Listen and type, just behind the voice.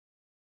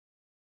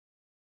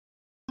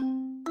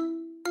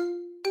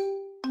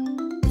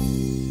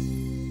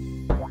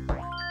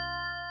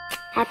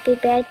Happy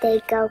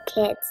birthday,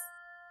 GoKids.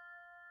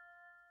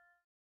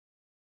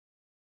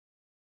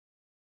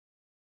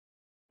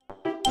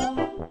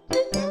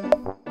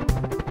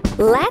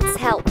 Let's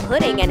help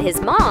Pudding and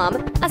his mom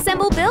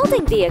assemble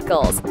building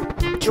vehicles.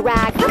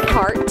 Drag the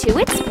part to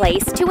its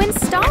place to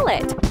install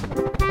it.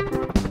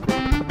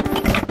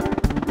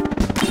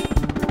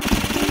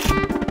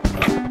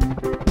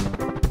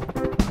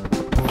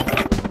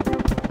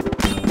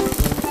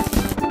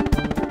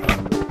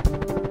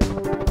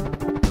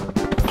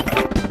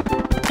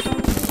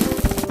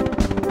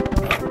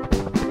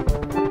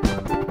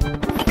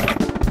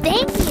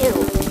 Thank you.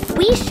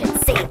 We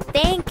should say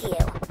thank you.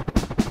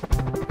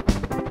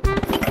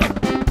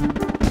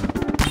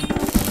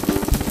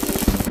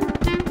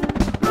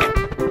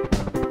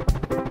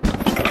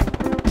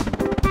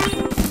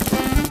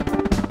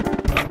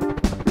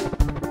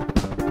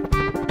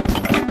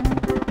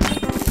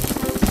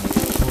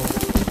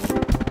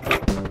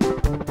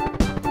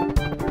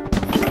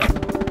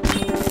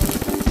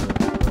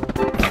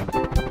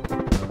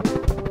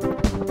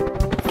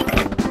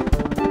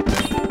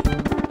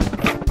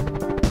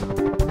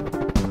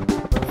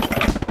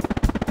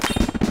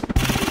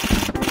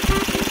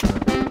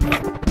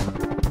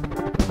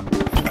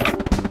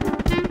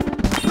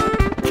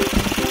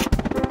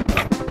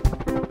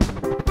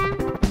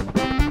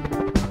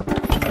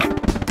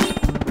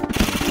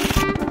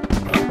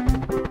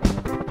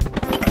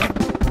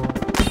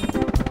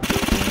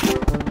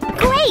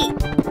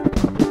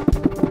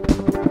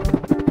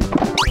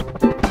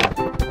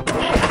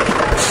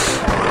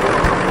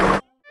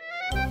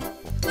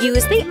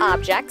 Use the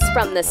objects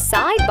from the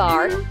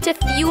sidebar to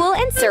fuel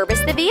and service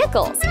the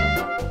vehicles.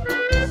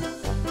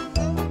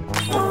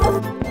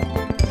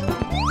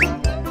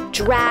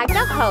 Drag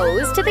the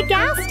hose to the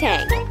gas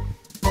tank.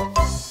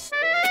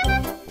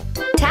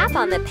 Tap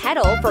on the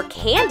pedal for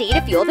candy to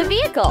fuel the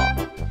vehicle.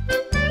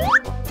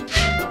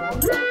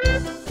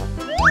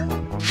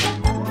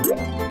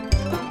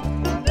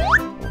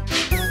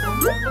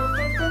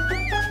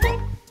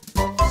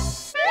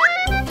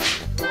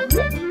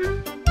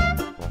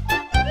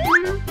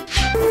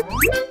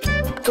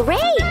 Great!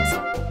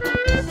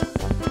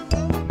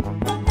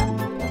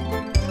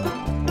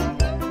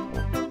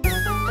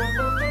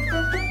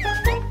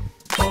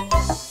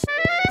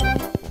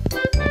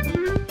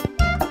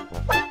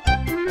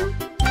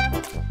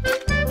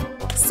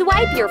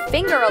 Swipe your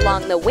finger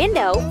along the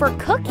window for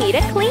Cookie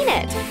to clean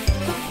it.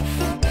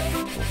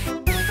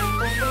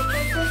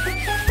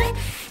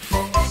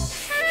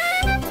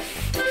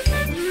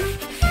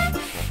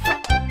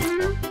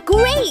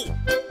 Great!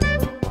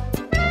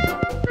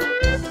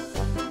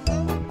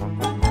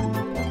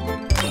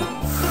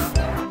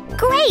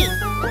 Great!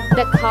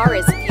 The car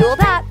is fueled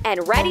up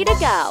and ready to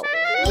go.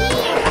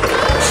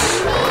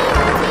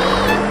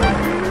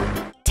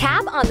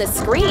 Tap on the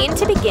screen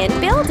to begin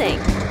building.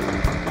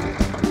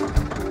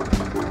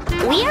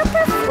 We are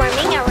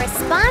performing a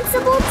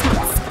responsible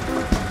task.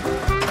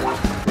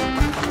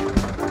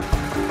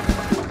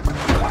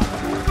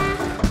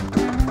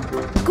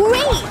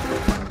 Great!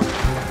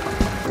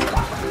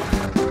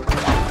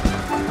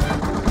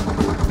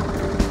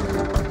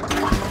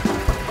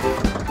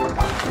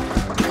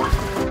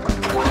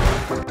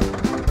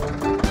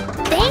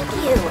 Thank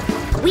you.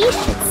 We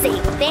should say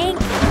thank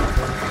you.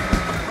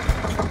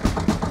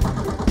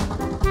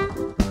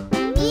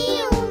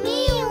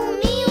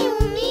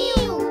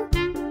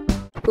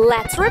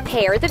 Let's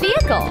repair the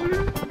vehicle.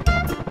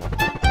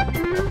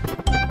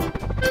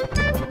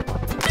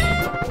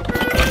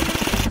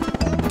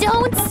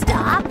 Don't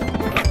stop.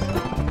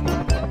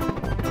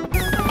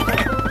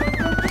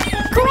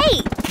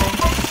 Great!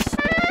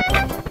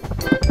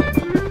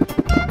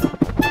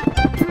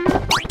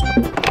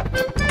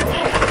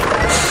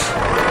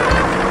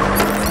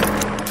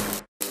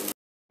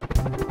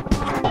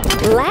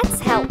 Let's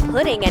help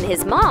Pudding and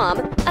his mom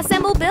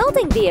assemble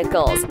building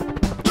vehicles.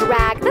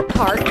 Drag the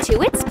part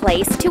to its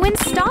place to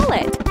install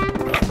it.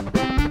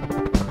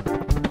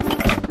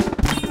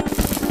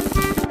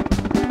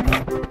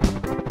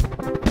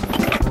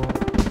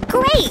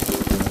 Great!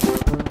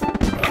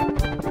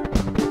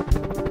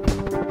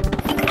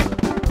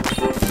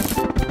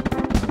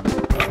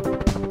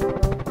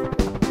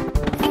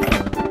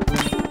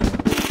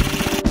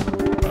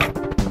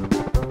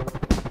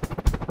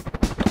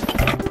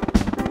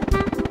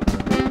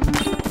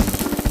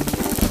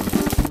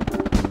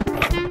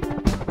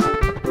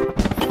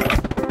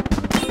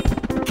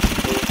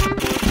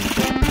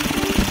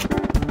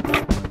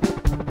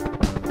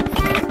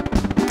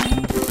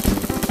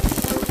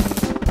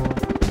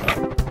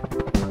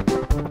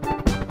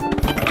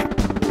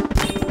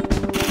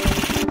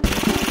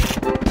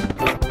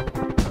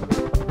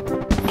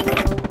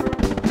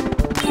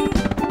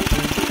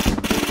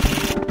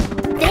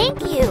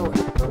 Thank you.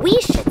 We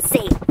should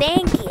say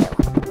thank you.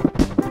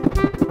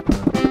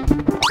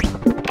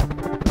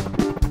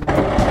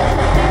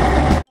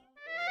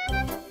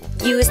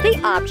 Use the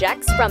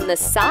objects from the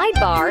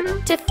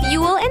sidebar to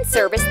fuel and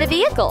service the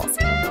vehicles.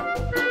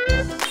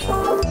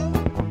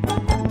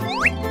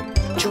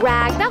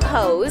 Drag the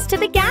hose to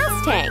the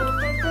gas tank.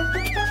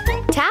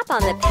 Tap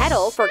on the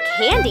pedal for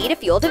candy to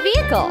fuel the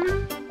vehicle.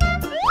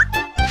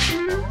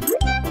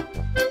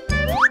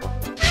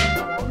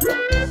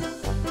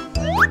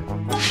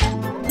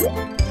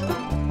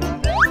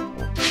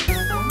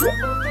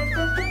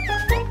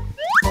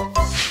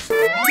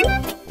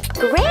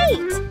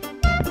 Great!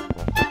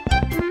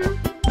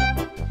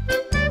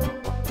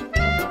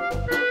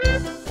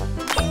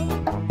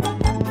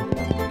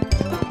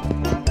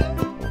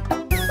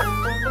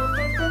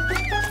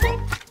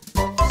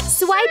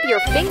 Swipe your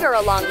finger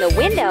along the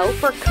window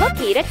for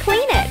Cookie to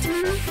clean it.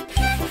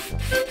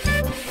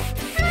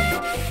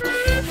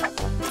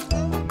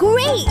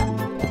 Great!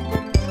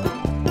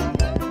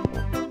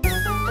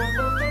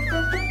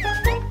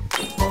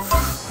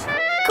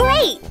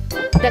 Great!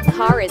 The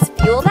car is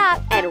fueled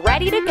up and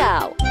ready to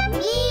go.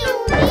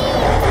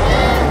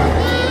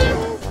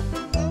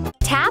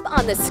 Tap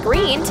on the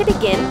screen to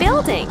begin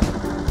building.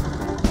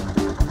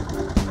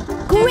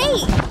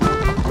 Great!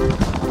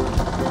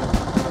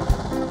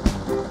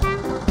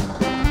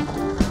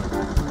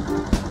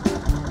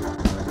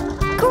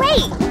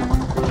 Great!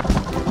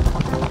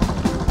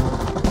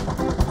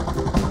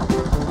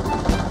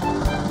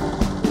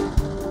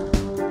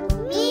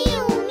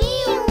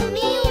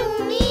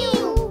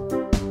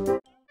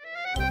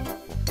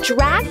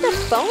 Drag the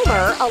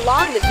foamer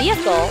along the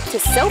vehicle to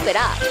soap it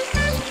up.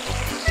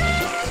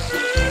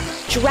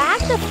 Drag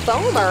the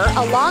foamer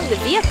along the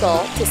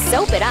vehicle to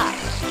soap it up.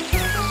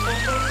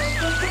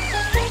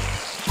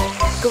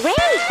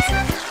 Great!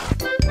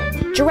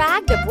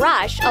 Drag the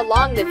brush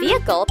along the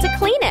vehicle to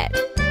clean it.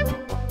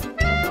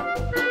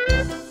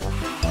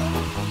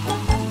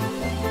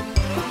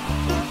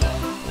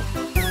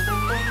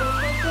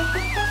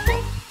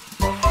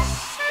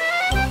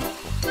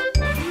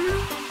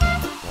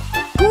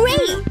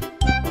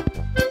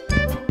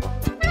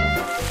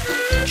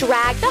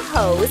 Drag the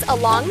hose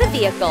along the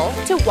vehicle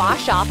to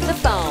wash off the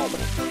foam.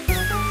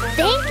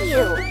 Thank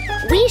you.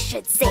 We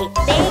should say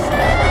thank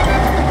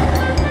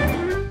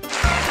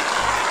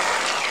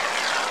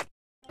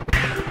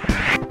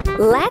you.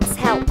 Let's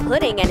help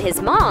Pudding and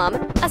his mom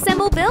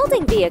assemble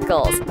building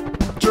vehicles.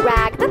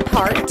 Drag the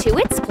part to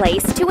its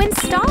place to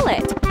install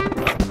it.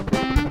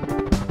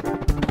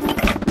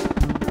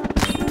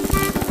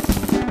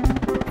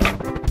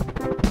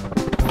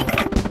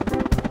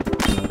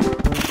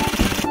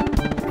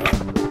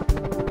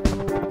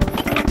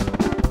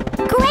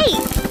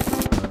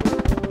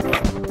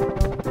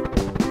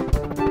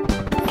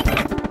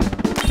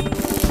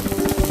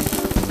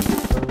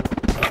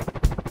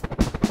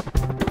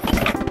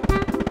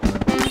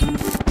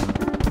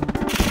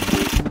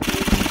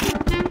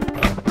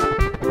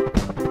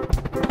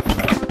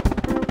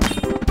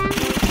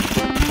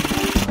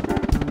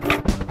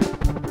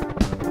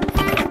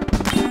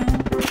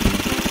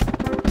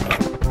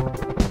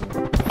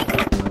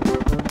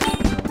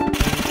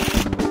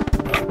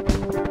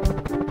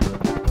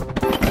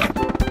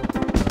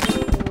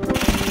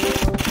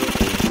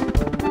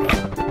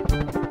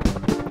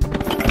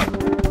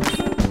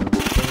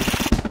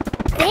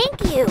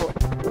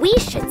 We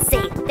should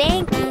say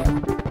thank you.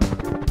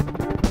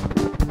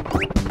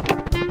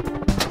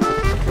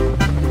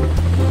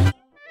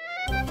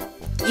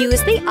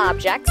 Use the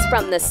objects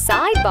from the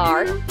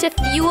sidebar to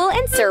fuel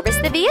and service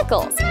the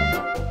vehicles.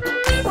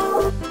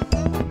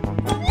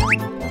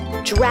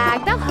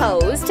 Drag the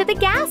hose to the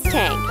gas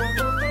tank.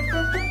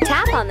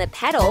 Tap on the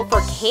pedal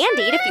for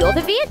candy to fuel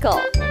the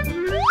vehicle.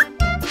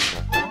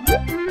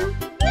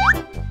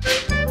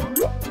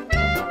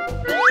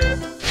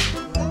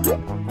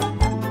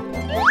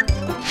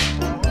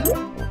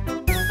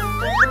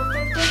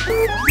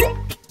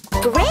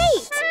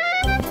 Great!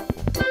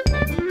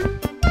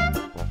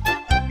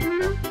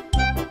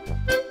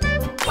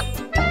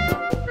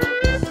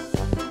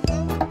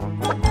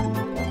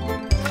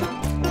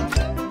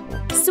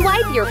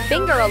 Swipe your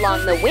finger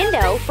along the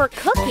window for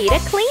Cookie to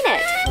clean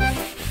it.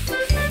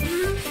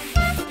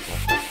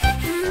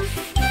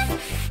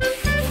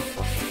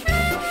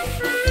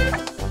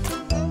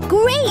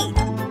 Great!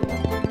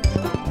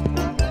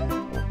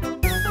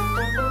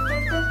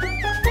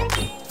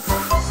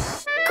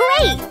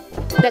 Great!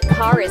 The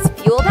car is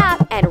fueled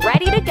up and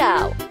ready to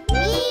go.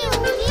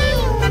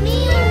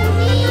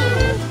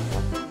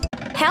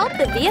 Help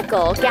the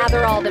vehicle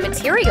gather all the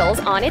materials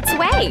on its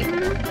way.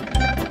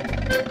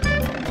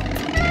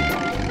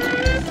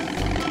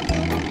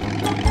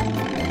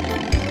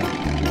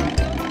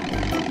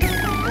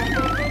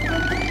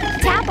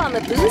 Tap on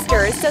the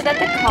boosters so that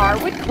the car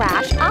would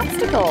crash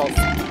obstacles.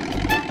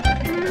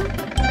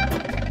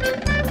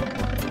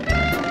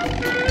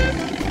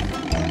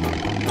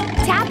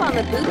 Tap on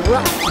the boot.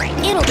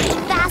 It'll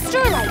be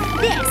faster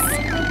like this.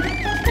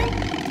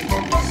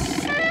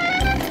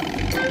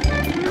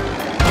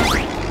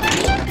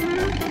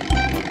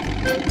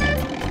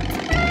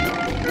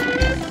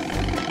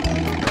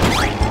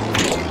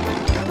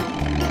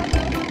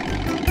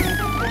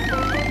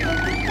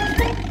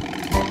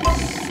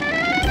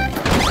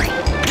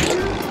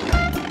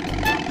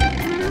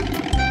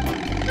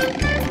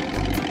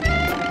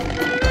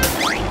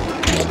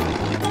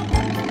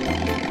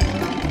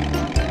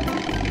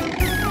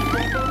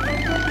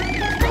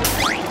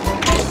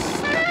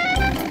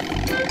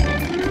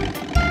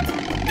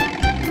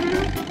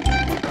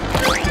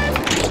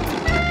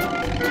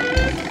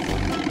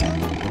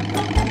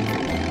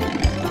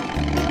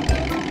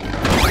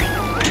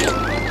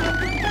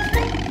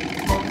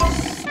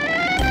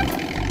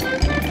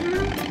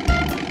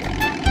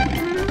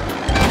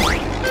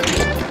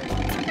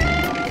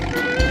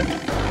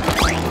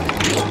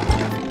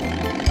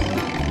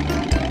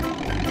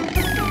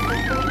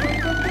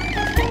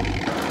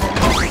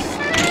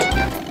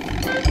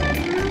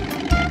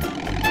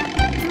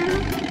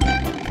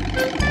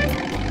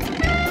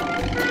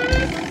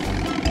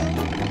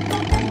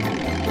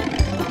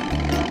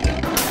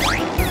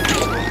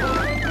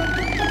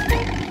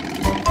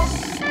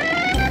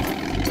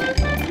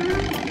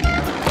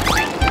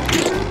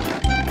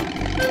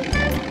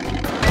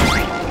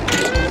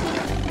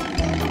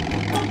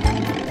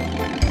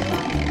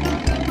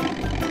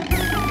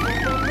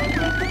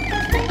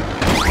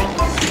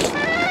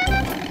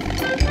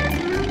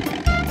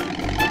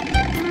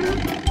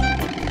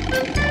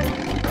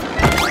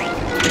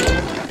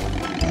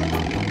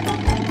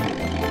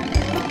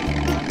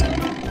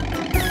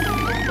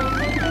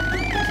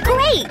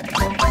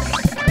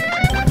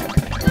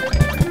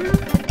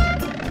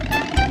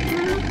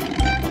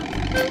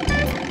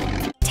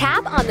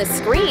 the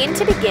screen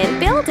to begin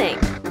building.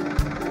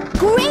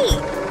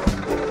 Great!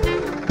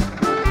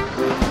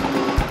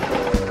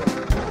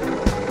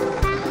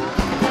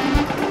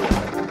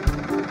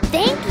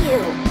 Thank you.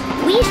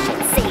 We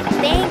should say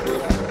thank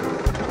you.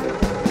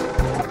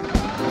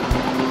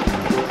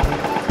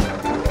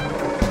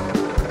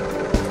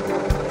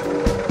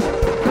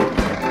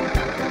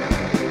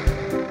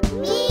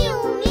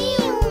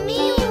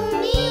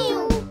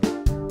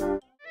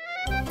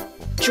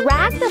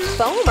 Drag the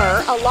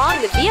foamer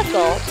along the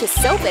vehicle to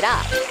soap it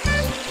up.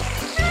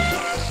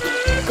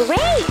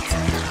 Great!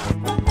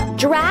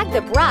 Drag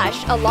the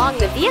brush along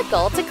the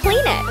vehicle to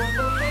clean it.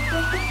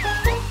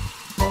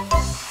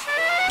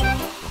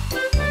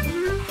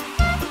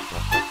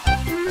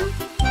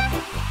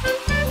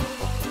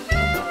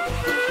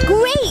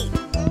 Great!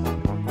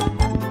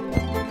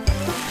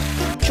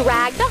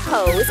 Drag the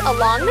hose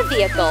along the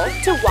vehicle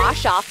to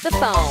wash off the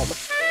foam.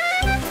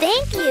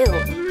 Thank you.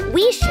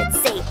 We should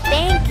say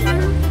thank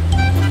you.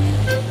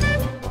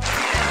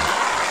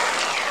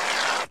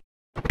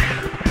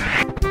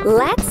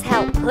 Let's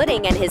help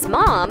Pudding and his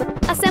mom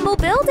assemble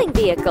building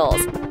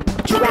vehicles.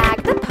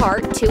 Drag the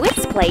part to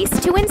its place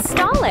to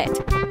install it.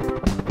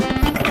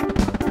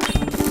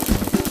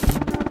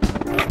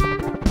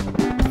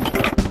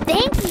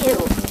 Thank you.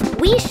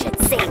 We should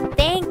say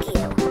thank you.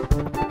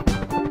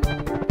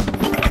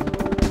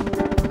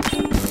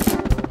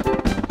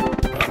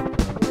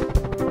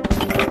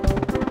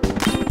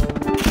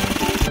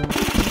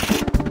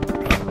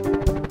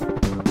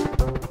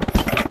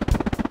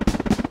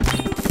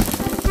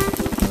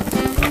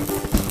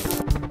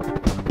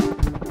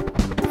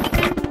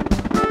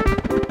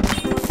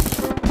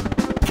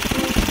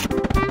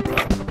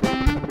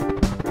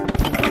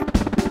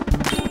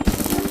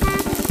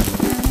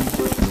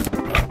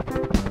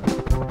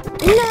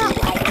 Not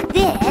like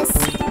this.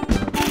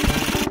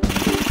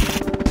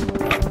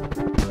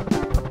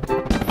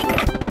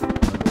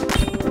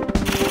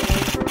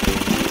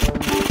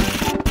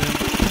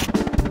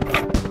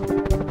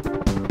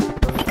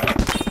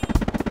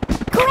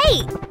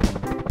 Great!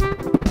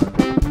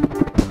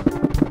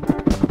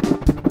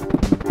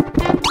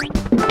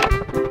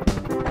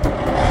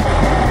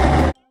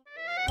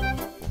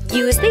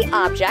 Use the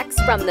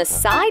objects from the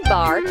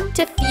sidebar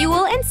to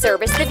fuel and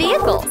service the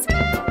vehicles.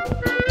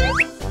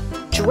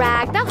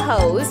 Drag the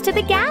hose to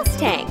the gas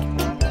tank.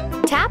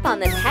 Tap on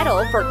the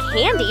pedal for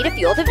candy to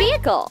fuel the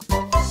vehicle.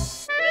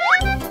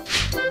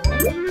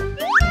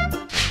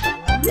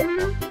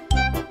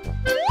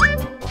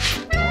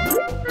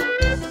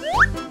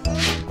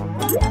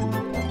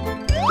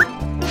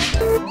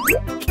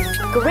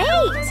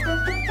 Great!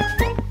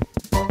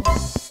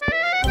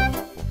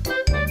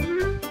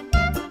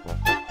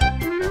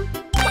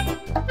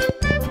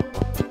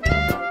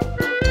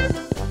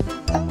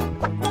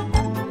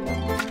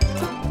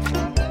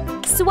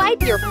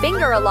 Swipe your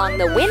finger along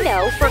the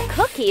window for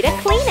Cookie to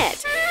clean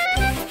it.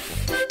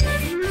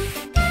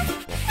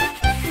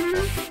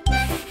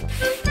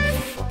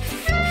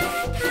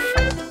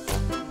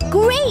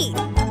 Great!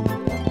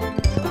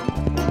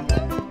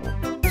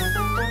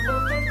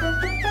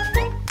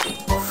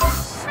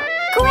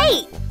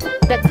 Great!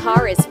 The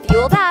car is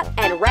fueled up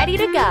and ready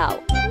to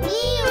go.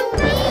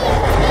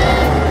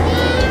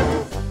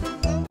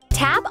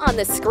 Tap on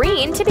the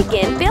screen to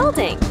begin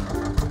building.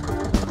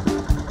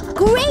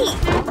 Great!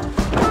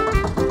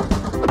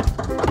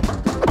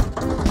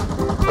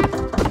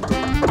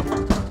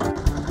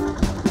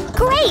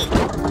 Great!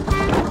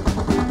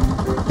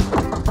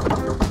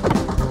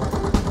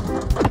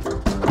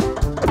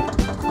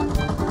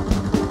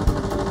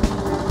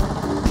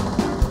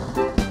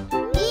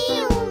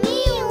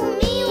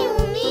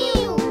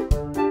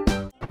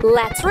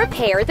 Let's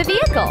repair the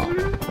vehicle.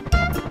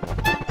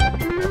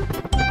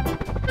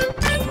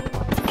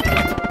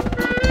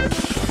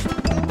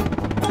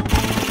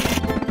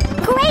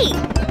 Great!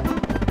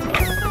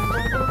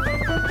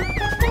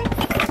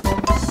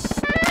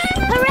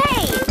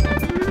 Hooray!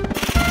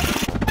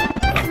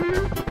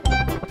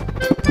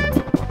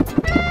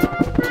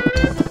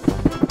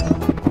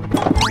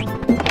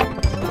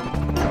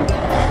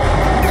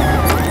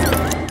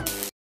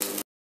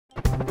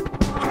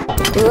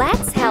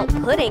 Let's help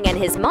Pudding and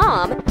his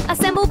mom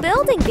assemble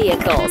building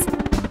vehicles.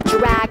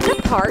 Drag the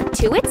part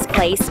to its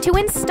place to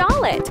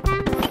install it.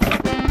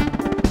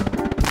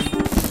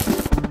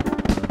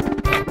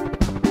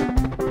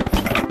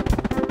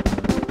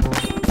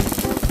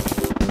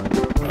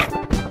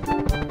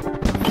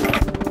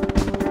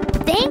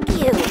 Thank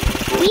you.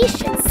 We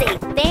should say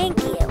thank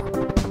you.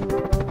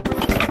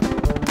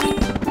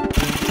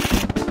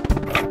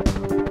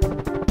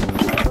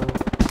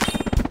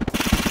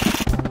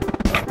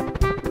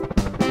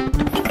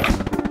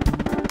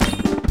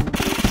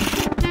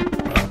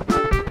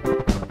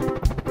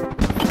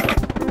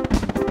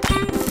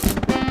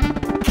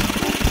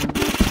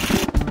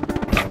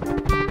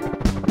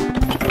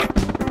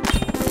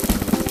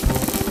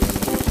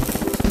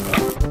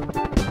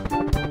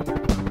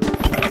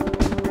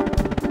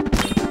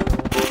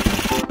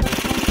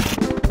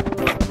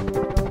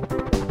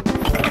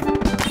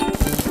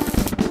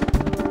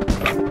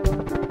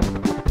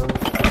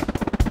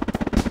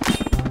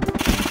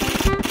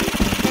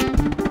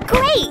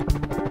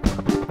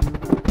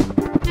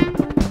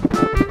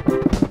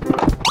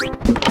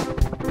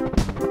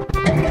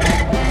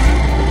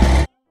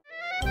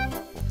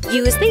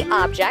 Use the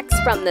objects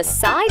from the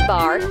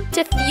sidebar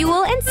to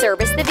fuel and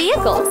service the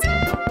vehicles.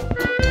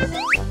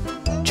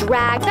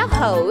 Drag the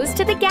hose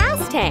to the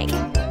gas tank.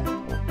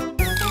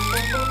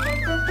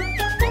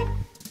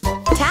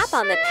 Tap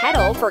on the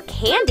pedal for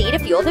candy to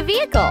fuel the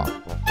vehicle.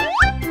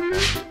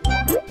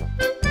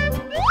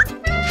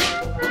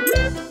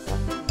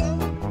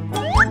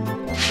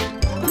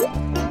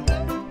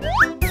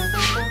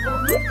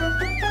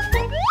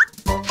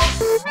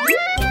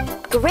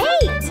 Great!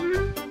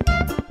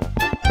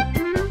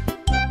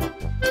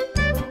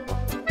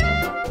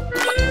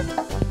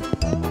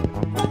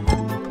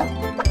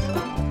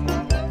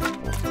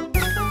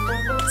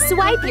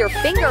 Swipe your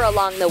finger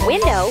along the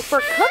window for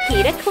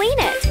Cookie to clean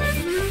it.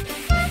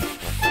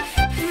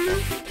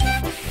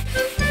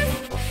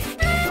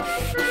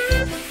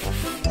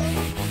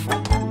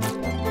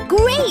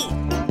 Great!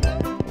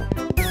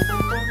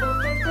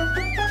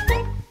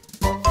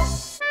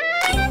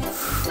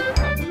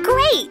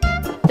 Great!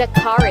 The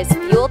car is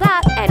fueled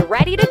up and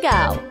ready to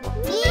go.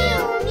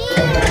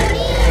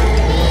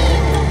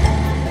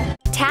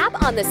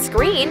 Tap on the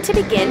screen to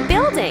begin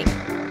building.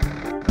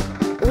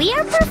 We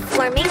are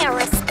performing a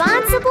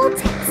responsible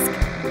task.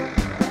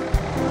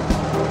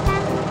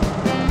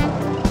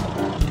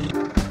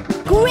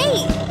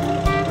 Great!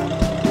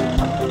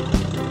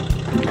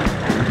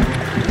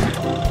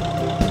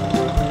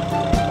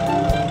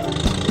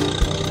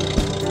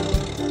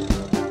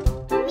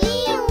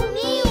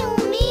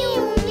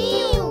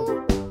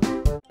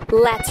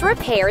 Let's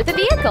repair the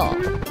vehicle.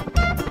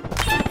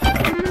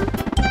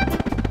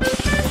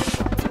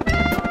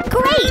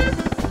 Great!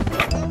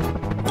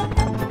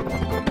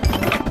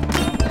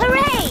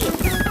 Hooray!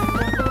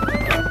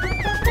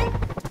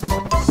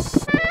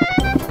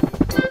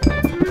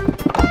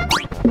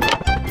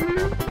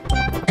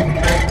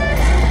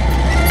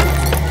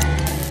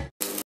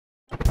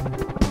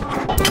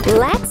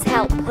 Let's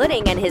help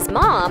Pudding and his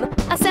mom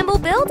assemble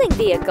building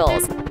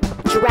vehicles.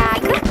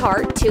 Drag the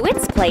part to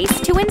its place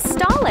to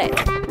install it.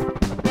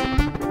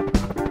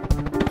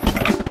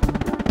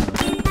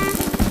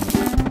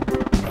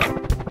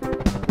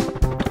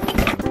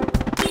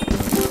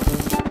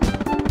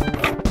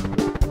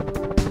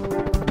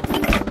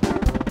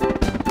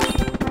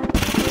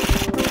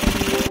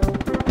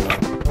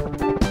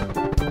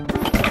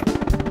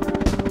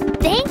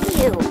 Thank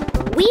you.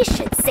 We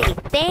should say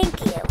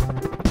thank you.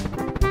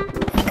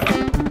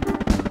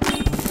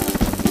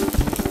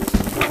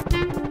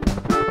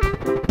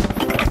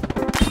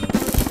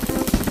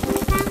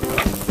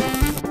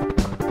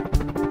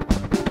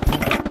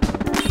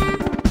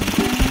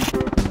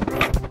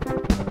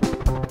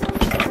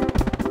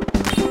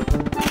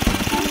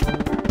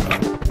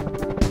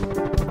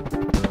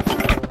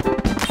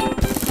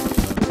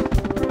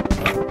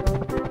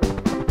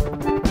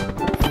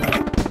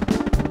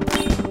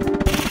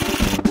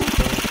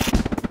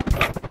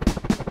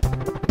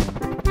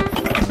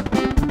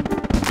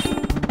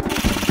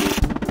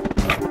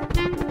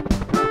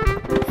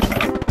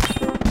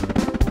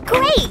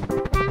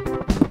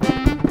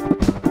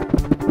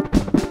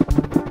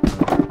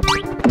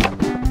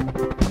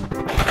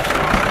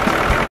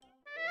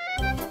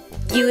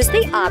 Use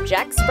the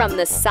objects from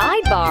the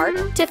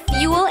sidebar to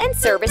fuel and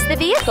service the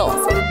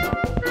vehicles.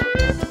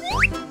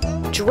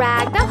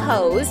 Drag the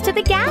hose to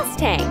the gas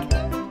tank.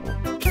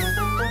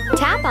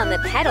 Tap on the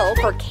pedal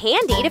for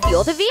candy to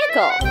fuel the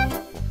vehicle.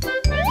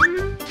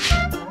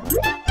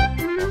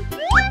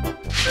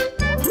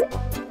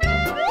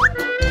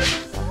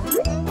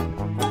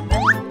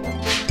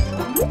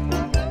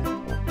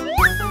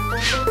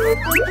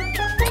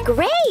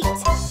 Great!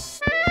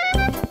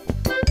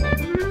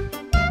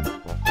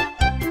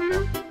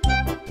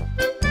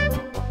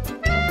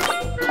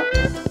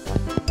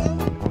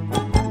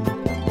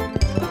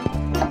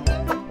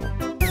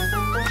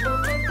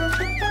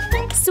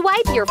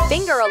 Swipe your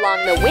finger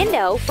along the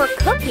window for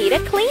Cookie to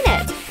clean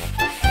it.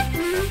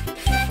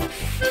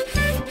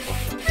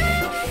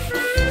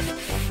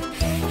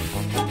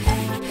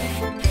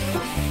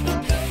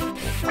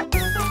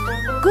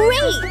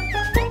 Great!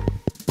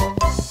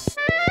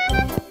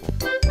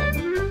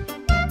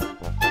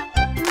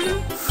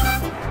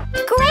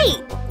 Great!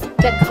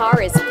 The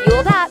car is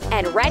fueled up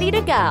and ready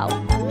to go.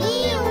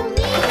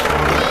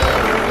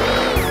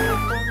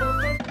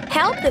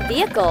 Help the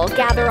vehicle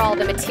gather all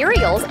the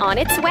materials on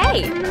its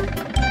way.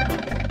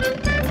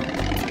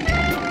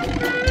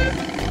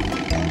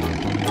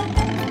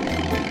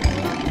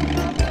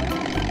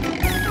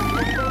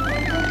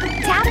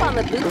 Tap on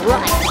the boot.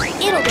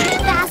 Right! It'll be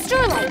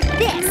faster like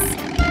this!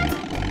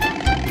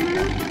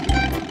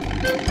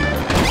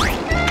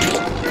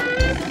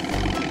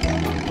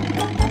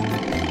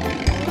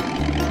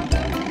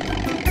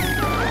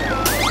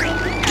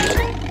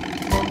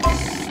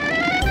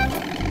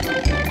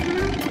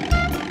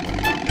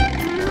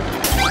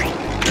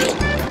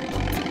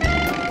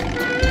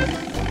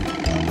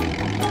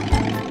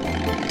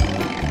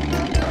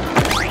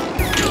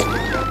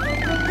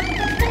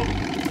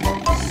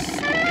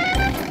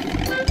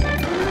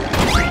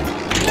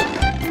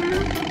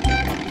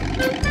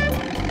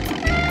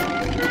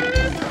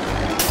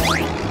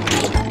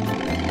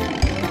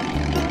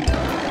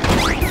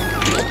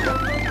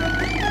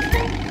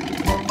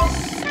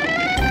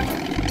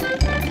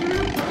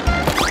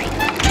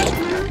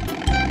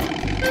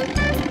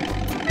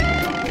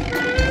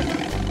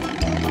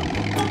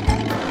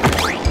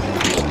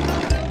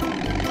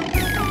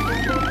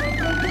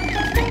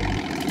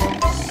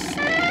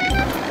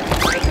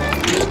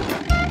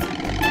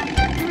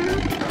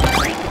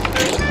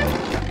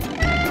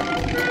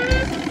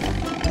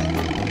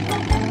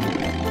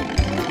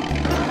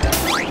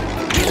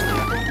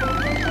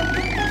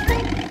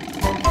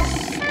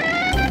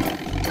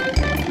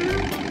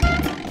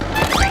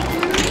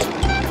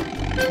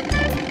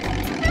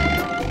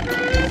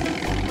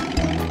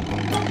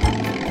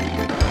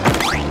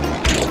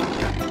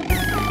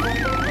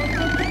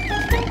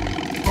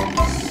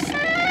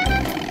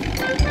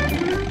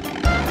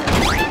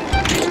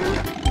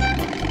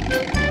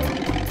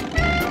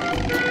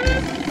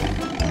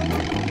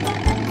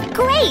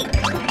 Great!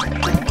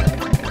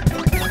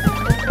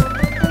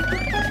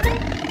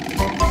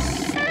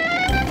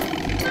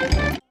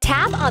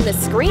 Tap on the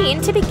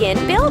screen to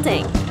begin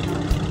building.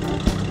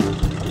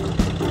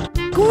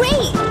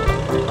 Great!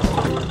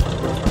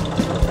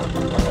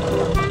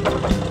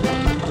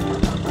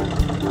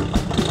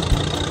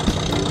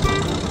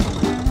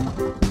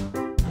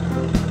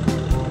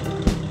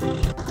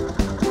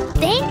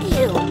 Thank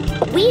you.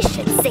 We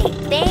should say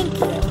thank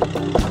you.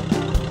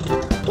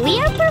 We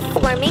are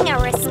performing a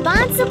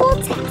responsible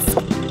task.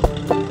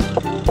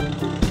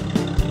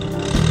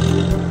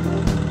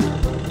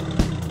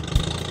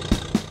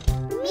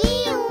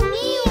 Meow,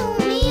 meow,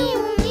 meow,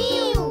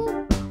 meow.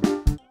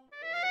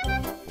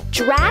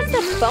 Drag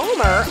the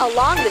foamer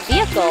along the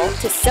vehicle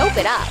to soap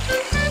it up.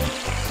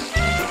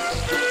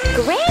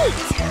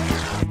 Great!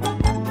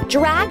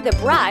 Drag the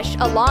brush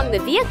along the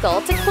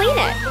vehicle to clean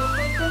it.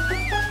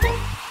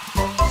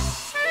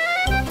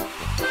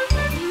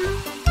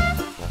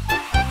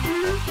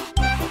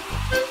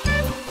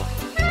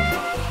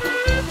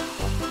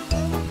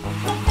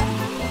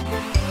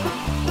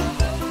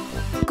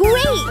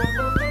 Great!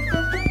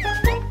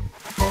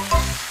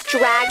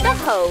 Drag the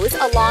hose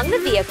along the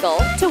vehicle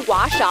to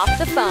wash off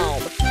the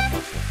foam.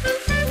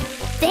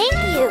 Thank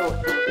you.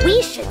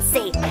 We should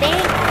say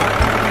thank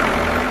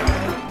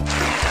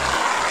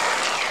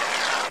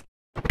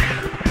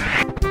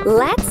you.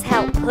 Let's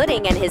help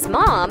Pudding and his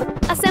mom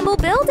assemble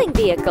building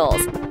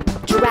vehicles.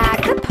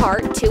 Drag the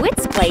part to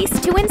its place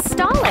to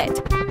install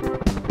it.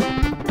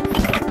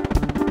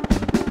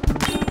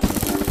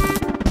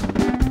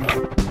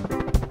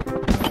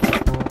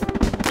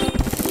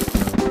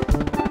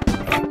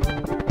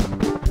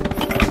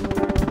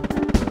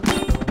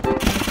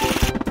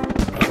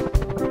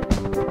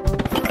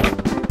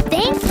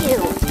 Thank you.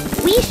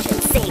 We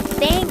should say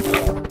thank you.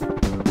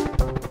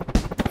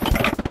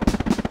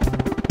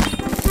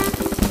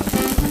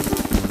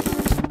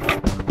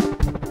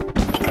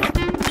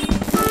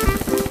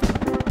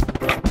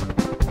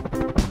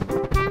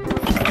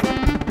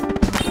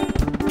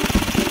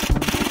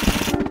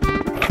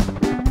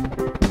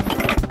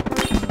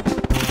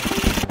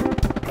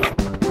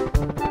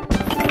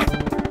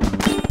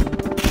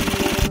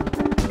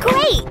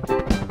 Great!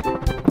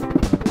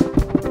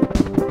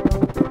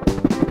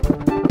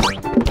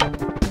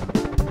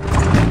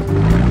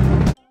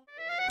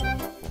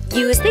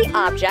 Use the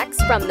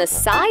objects from the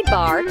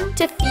sidebar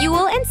to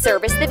fuel and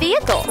service the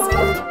vehicles.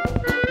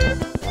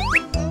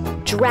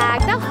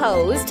 Drag the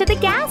hose to the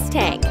gas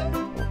tank.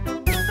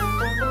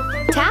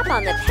 Tap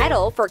on the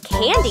pedal for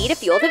candy to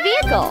fuel the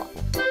vehicle.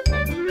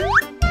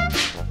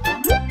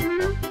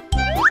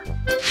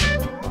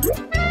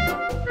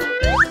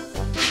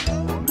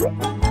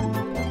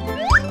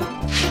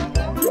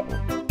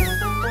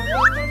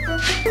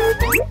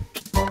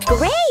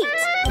 Great!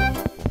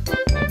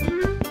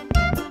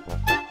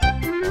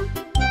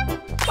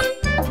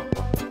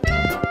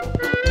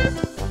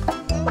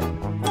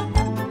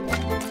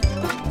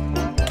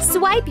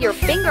 Swipe your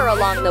finger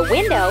along the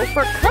window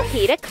for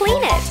Cookie to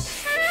clean it.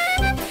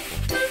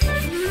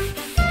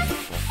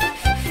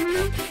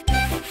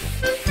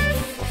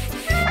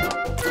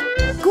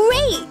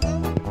 Great!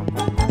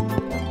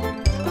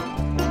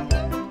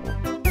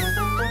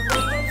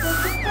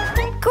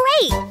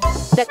 Great!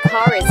 The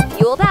car is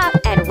fueled up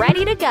and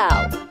ready to go.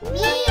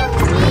 Meow,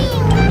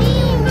 meow,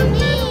 meow,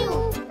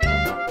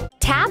 meow.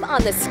 Tap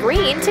on the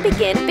screen to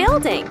begin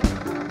building.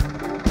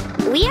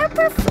 We are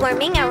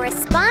performing a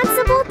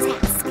responsible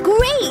task.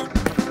 Great!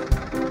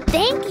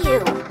 Thank you.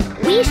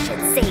 We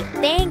should say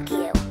thank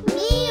you.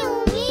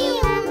 Meow,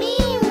 meow,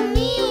 meow,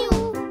 meow.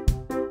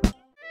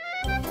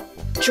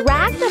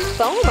 Drag the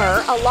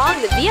foamer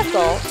along the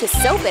vehicle to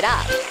soap it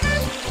up.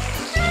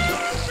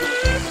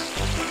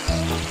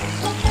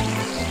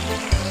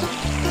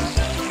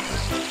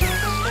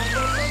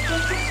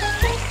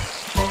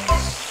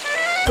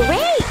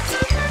 Great!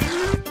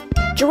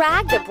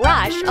 Drag the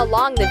brush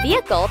along the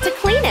vehicle to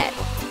clean it.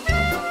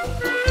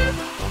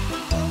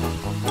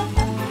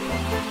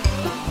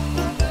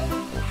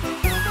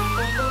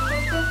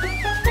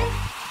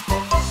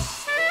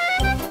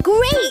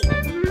 Great!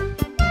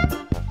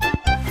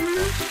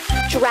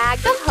 Drag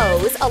the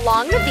hose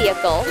along the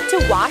vehicle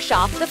to wash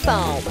off the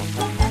foam.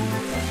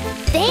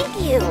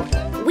 Thank you.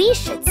 We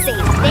should say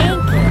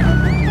thank you.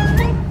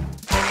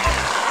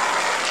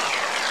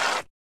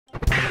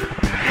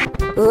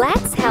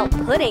 Let's help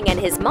Pudding and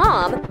his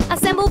mom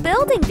assemble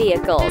building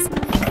vehicles.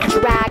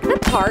 Drag the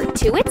part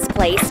to its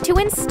place to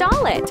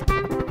install it.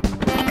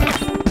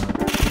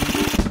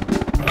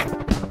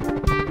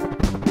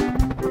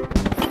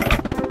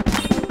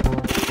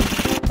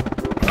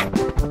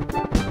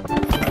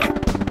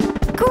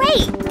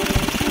 Great!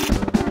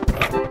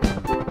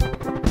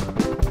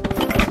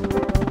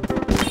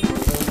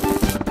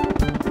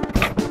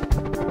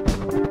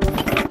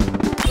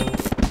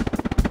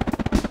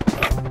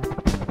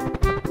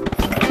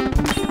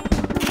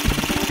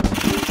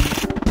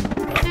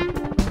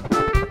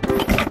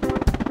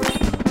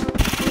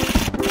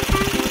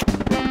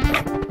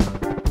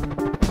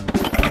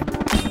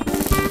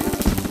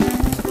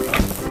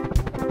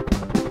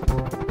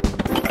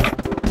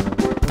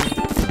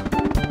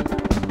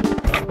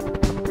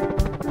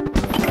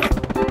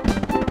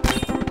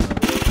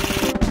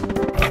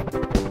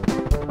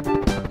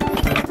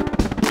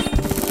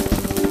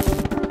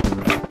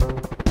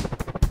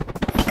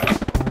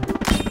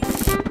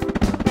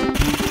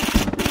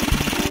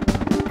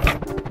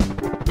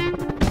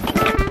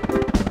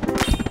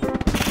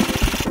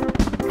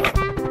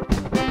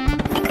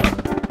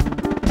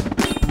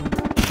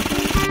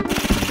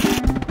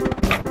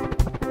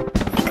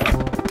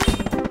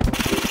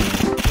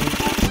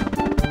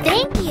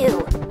 Thank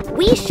you.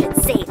 We should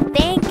say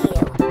thank you.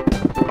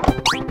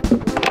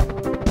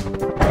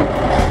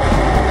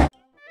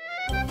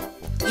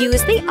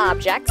 Use the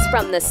objects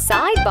from the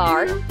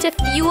sidebar to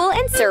fuel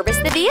and service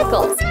the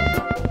vehicles.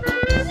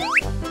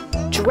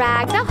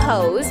 Drag the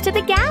hose to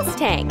the gas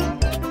tank.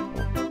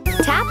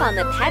 Tap on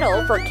the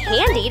pedal for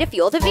candy to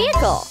fuel the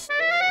vehicle.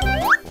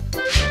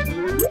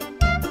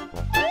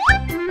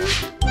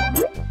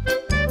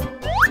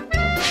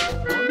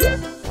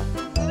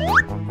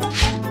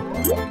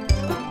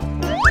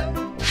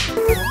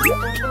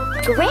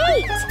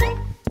 Great!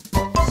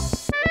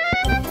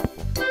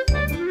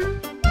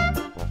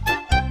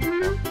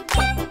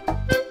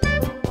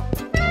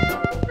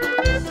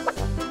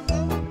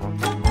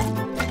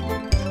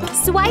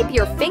 Swipe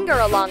your finger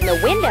along the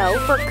window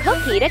for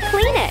Cookie to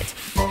clean it.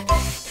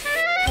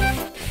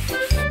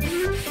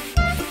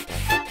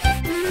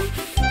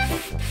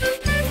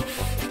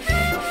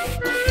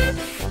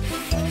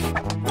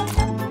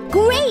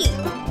 Great!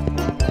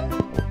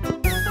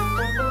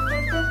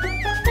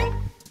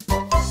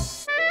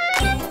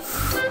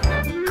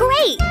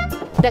 Great!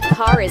 The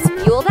car is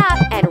fueled up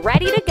and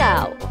ready to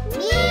go.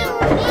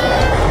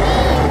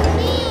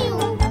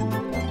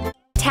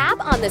 Tap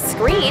on the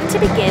screen to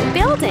begin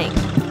building.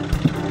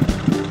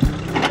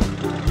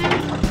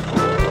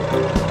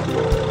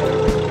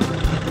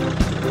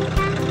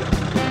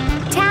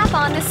 Tap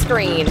on the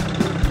screen.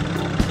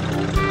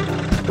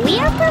 We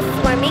are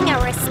performing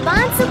a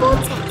responsible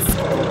test.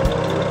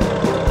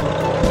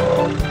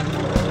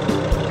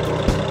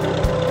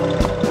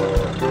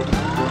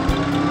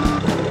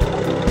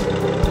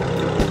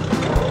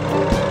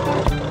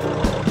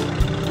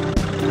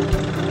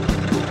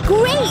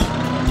 Great!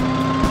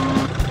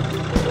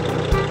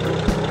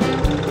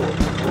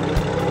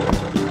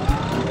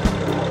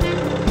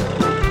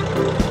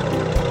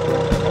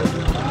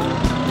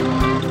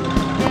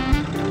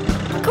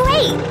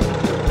 Great!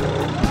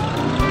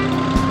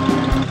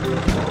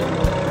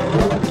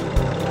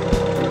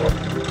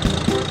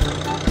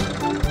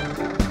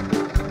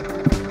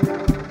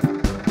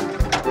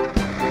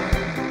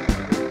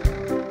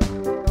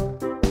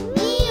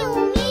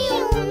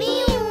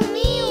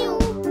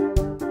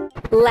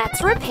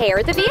 Let's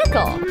repair the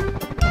vehicle.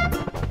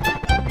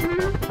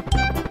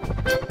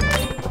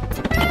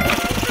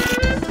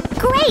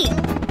 Great!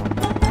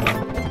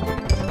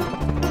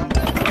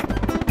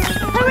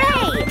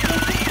 Hooray!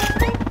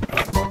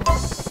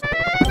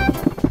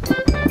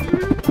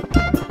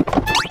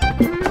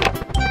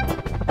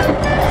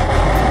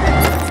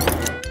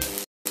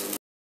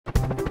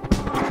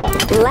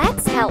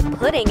 Let's help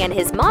Pudding and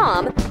his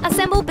mom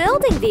assemble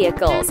building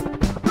vehicles.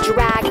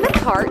 Drag the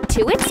cart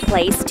to its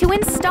place to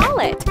install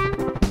it.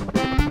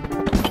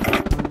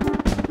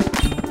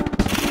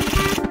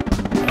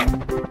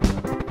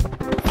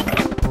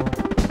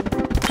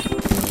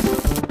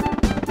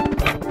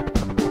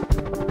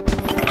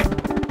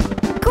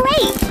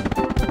 Great!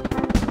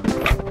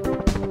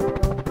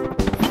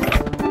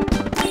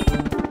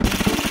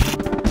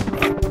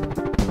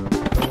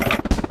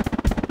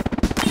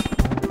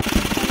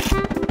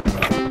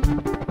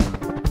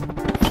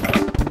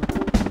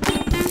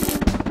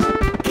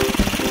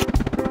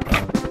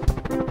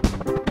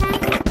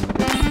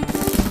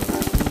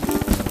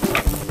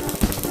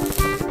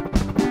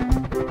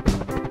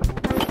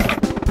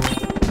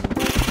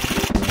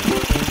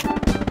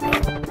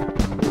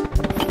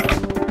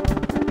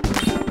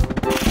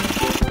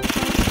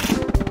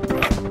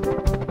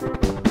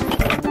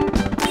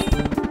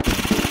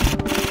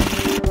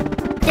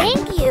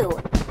 Thank you.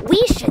 We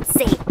should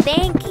say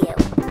thank you.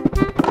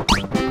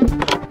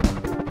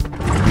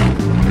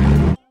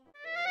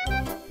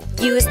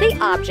 Use the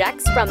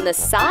objects from the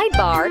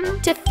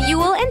sidebar to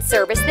fuel and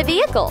service the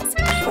vehicles.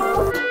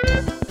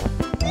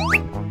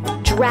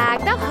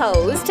 Drag the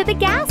hose to the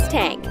gas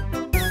tank.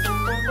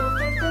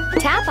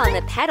 Tap on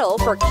the pedal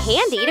for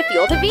candy to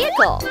fuel the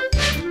vehicle.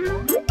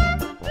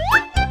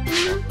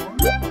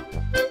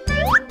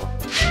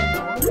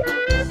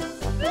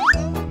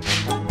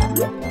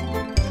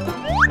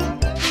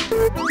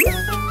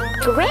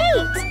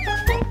 Great!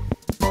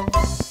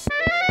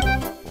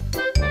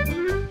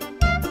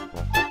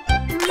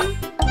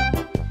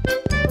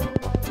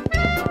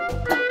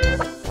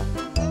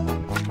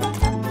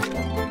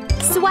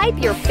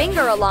 Swipe your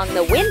finger along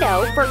the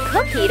window for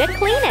Cookie to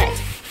clean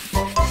it.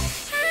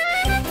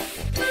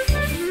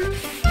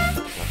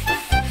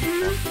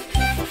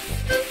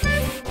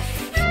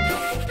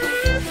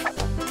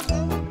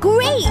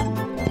 Great!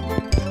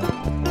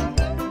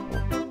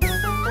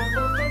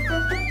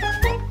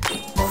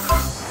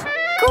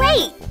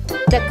 Great!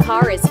 The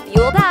car is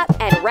fueled up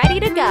and ready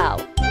to go.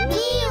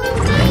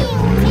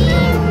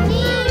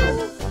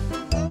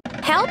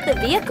 Help the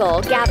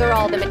vehicle gather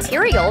all the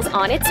materials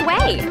on its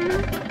way.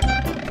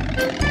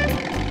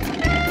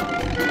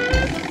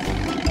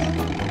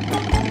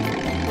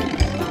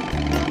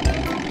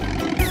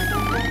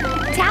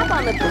 Tap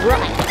on the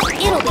Right.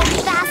 It'll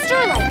be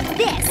faster like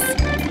this.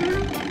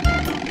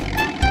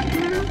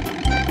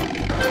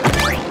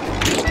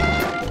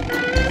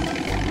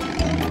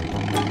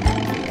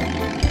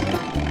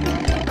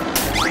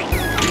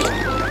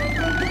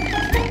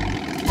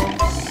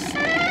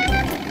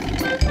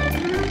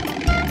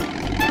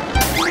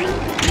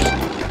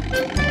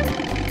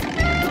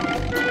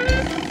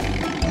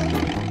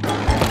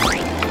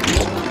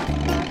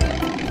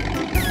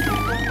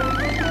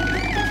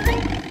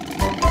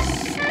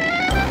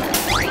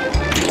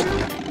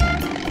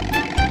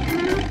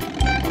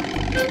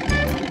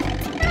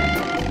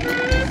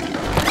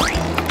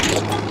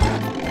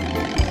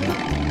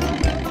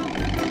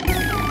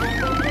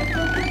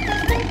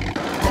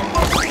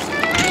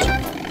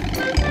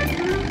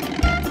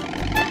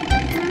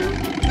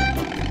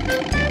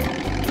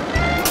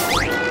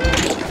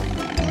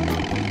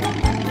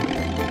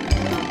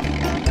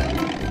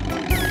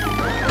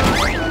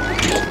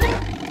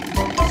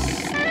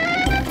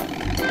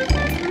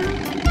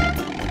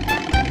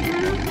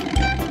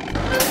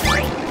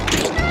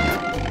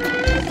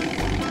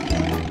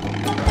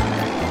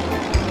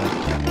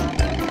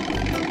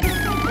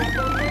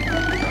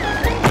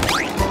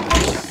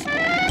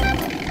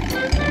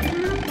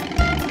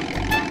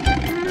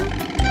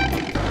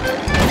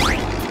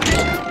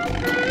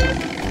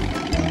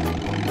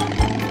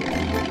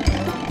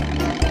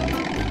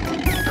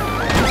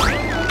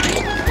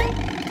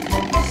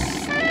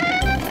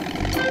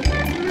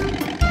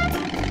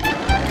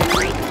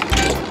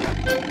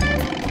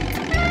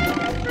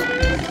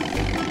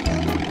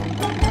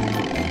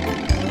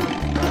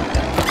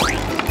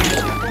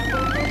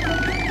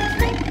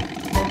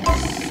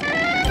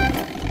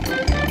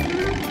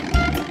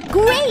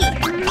 Great!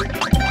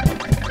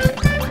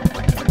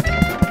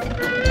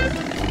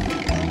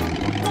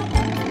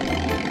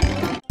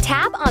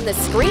 Tap on the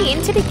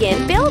screen to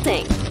begin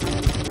building.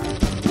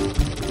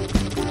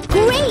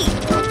 Great!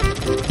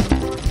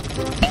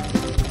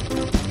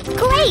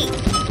 Great!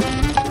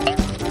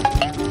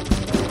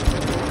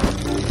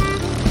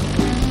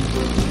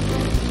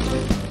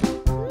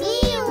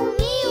 Meow,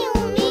 meow,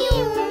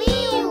 meow,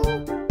 meow.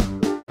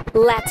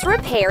 Let's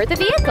repair the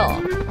vehicle.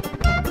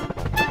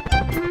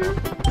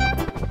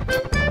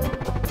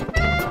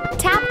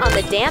 Tap on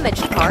the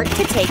damaged part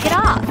to take it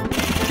off.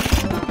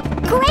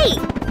 Great!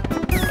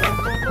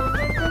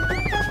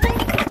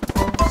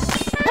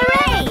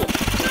 Hooray!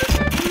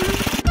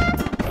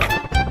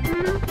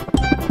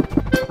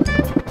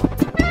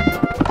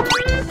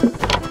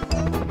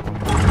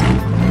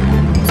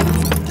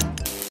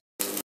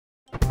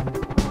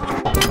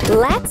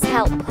 Let's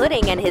help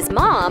Pudding and his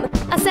mom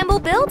assemble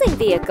building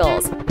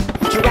vehicles.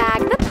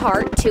 Drag the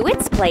part to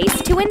its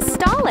place to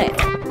install it.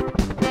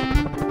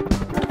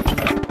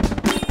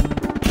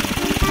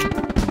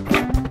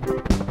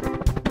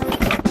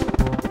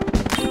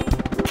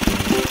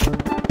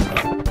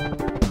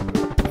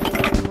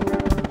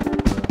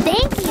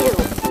 Thank you.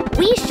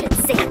 We should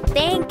say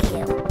thank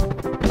you.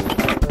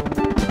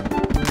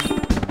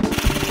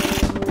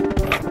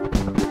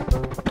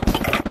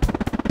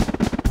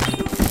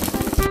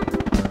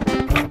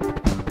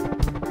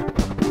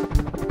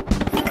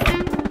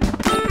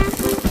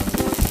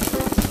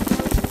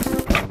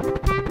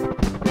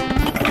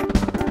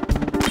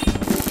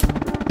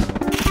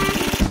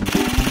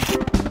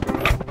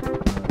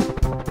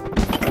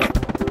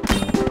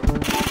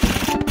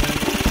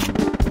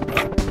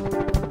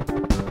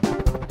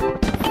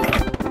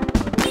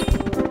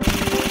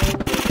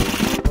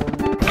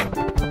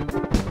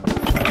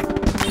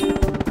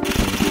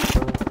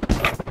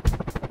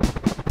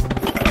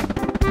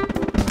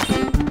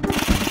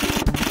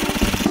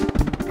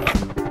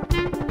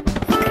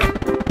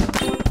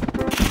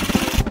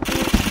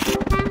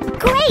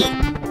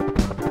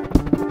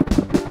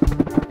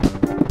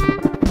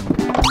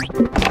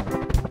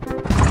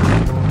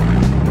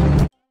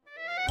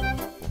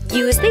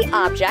 Use the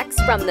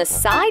objects from the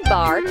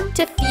sidebar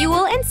to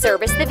fuel and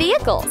service the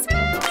vehicles.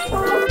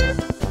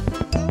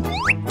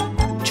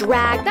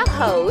 Drag the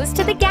hose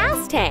to the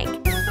gas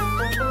tank.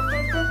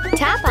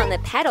 Tap on the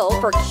pedal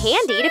for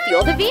candy to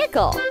fuel the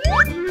vehicle.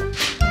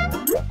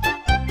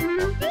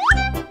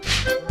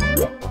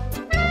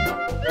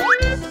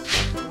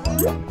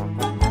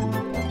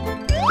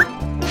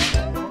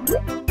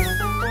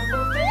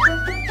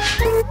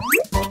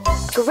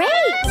 Great!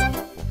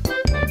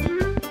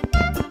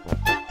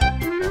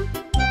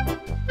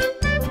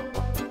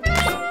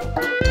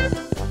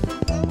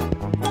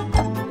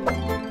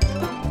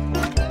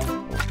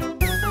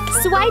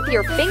 Swipe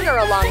your finger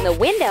along the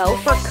window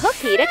for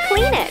Cookie to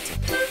clean it.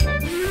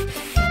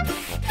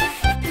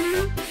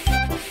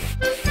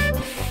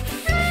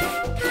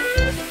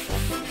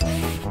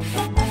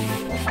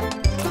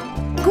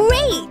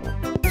 Great!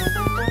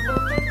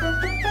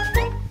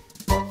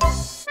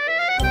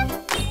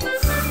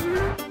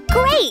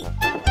 Great!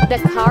 The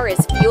car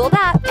is fueled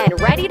up and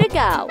ready to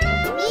go.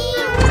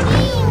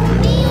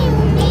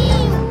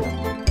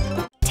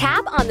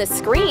 Tap on the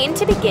screen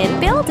to begin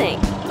building.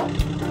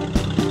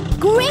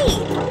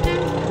 Great!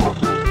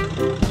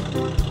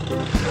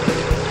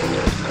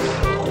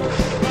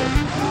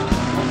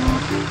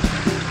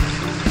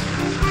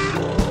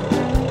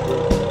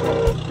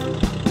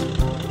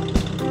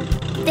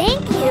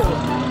 Thank you.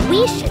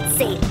 We should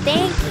say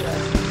thank you.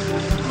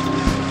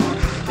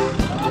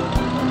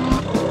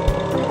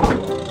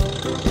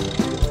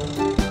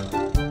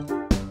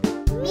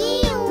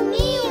 Meow,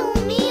 meow,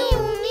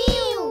 meow,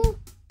 meow.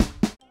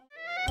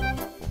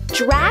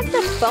 Drag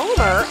the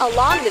foamer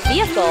along the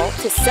vehicle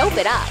to soap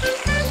it up.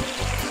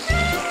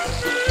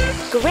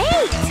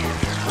 Great!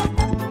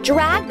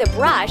 Drag the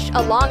brush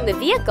along the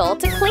vehicle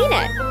to clean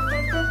it.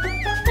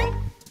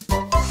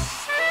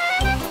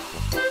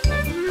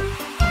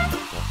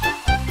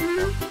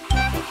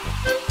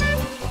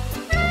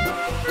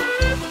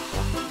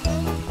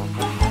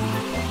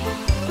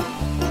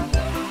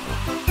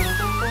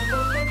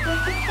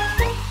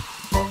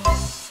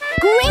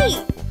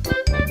 Great!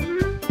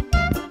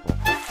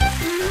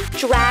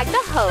 Drag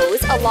the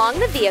hose along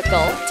the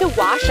vehicle to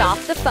wash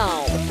off the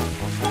foam.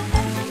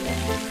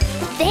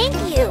 Thank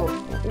you.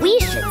 We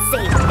should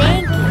say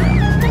thank you.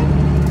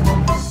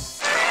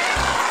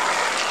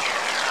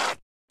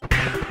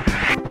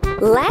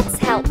 Let's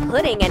help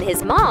Pudding and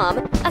his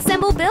mom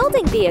assemble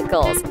building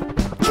vehicles.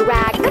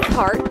 Drag the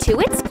part to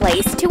its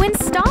place to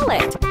install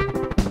it.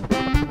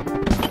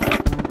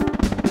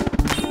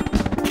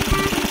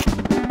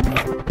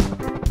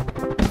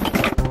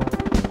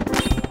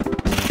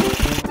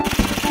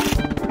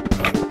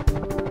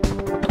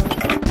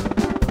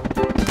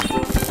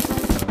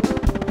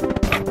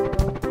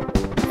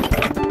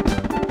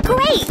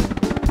 Great!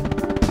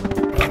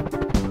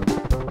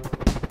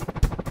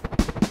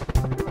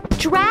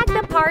 Drag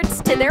the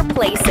parts to their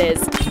places.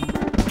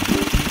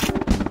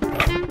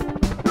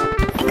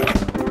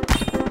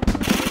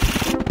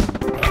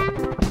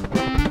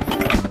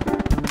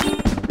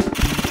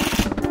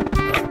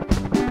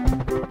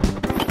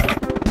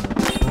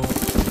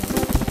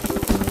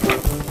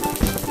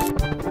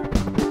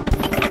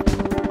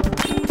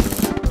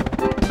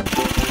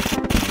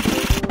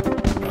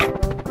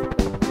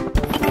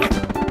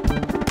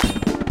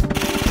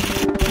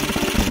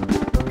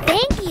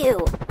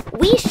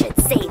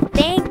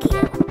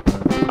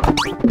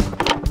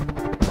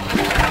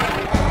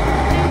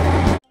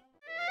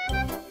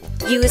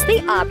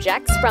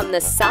 objects from the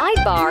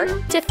sidebar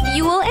to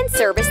fuel and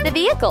service the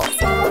vehicles.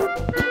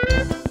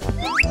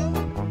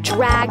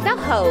 Drag the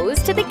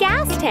hose to the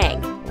gas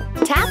tank.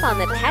 Tap on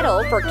the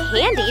pedal for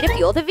candy to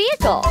fuel the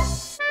vehicle.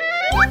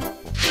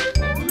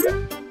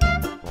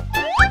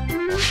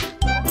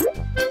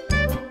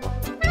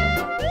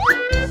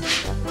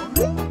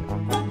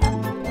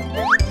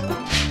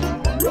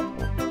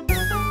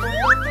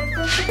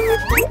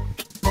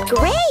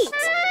 Great!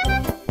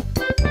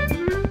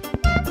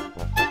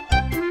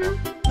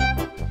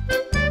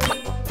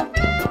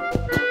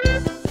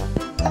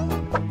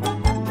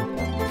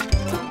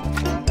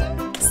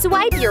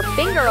 Swipe your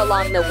finger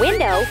along the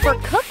window for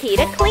Cookie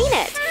to clean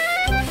it.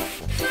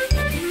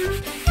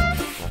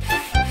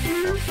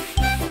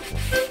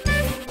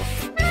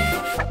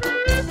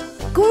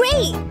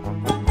 Great!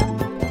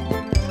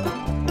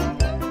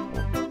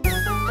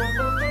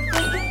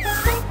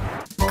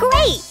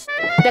 Great!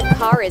 The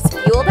car is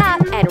fueled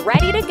up and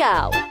ready to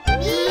go.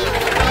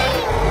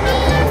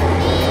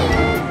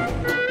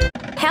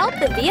 Help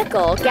the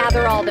vehicle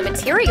gather all the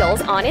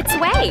materials on its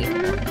way.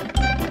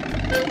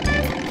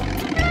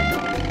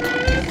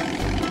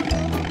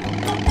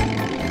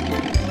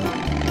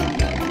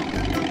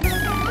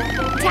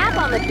 Tap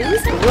on the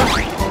boost.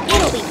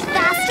 It'll be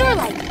faster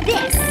like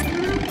this.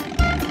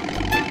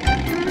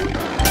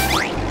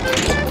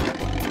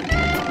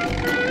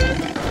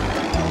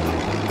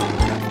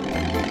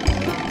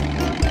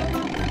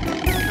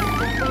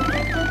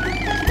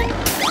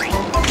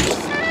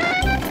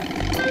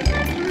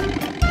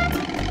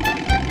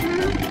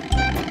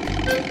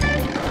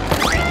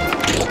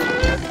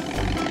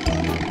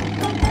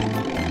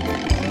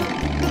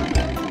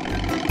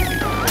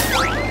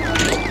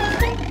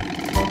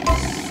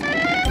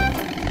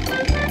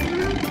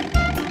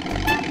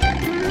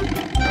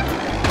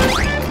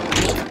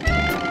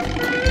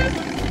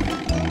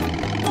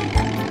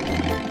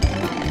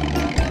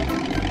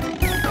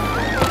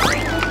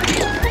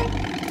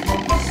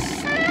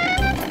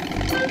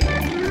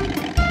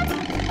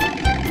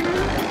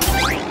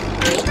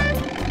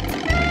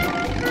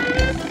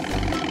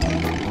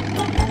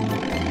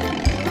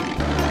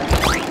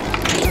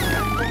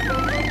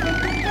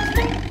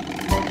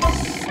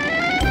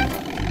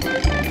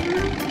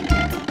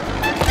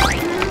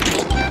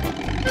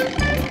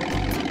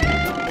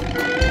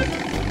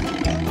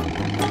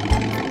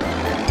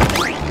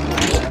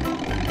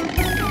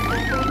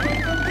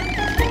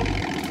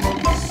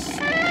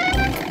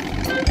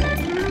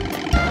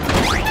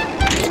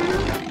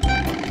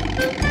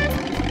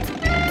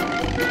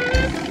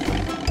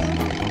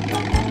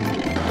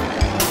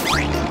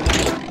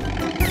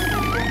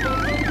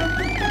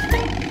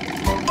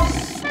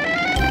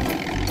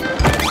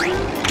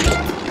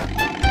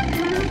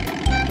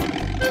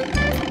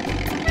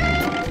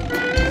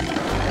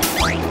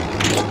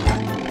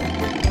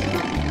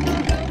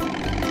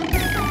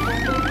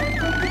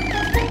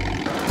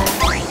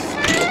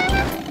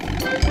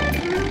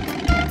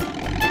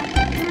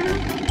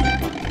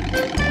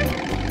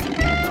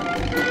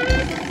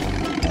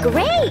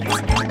 Great!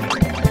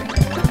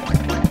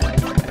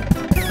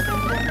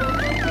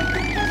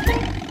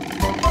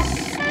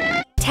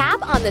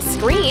 Tap on the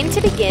screen to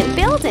begin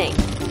building.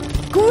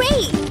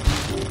 Great!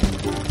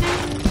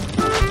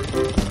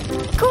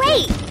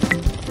 Great!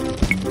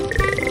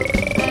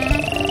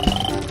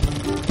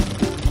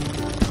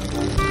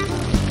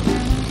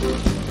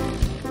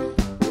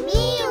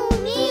 Meow,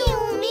 meow,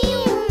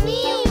 meow,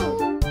 meow.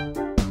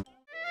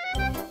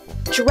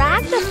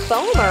 Drag the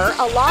foamer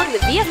along the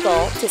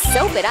vehicle to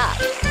soap it up.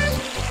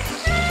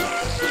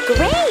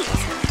 Great!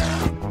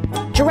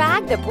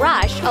 Drag the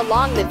brush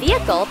along the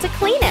vehicle to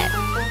clean it.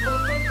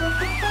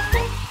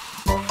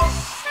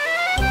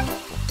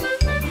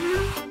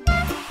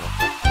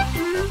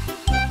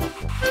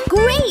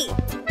 Great!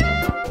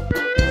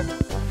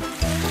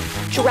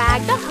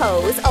 Drag the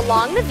hose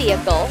along the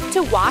vehicle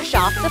to wash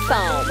off the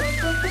foam.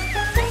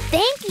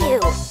 Thank you.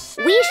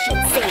 We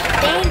should say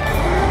thank you.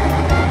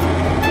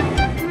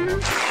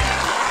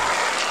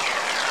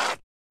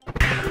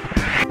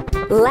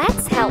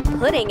 Let's help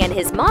Pudding and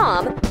his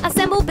mom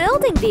assemble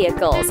building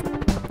vehicles.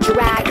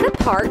 Drag the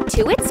part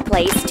to its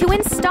place to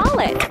install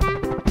it.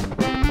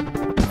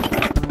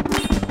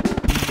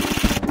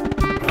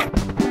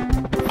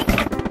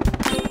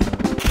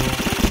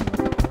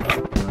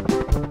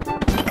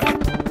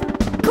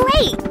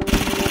 Great!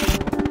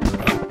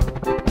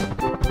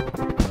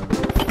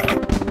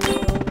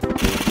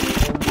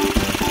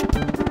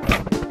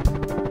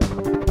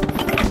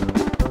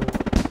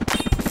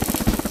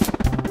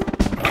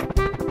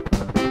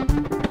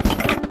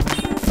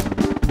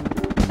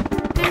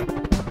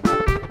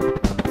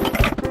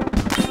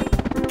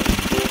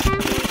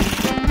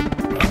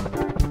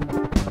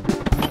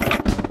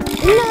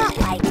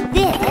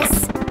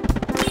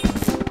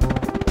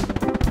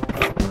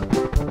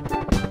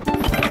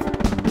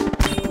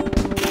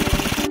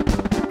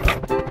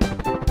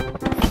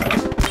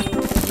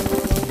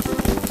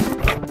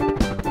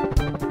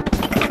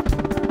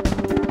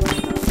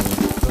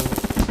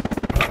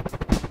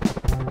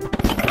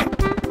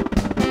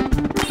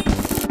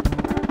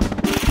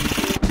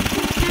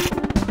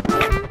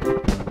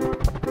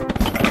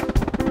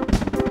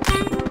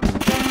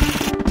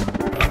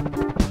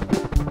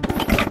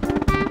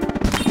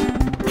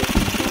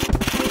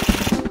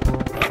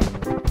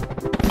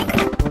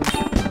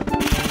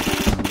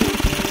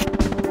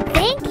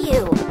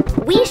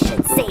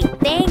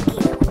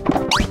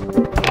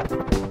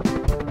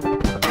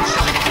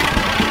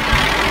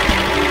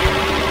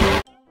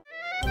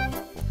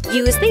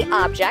 Use the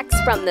objects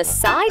from the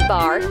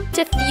sidebar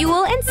to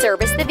fuel and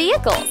service the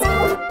vehicles.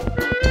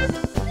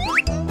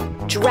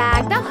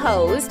 Drag the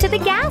hose to the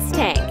gas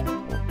tank.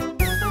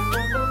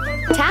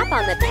 Tap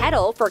on the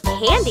pedal for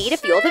candy to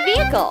fuel the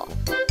vehicle.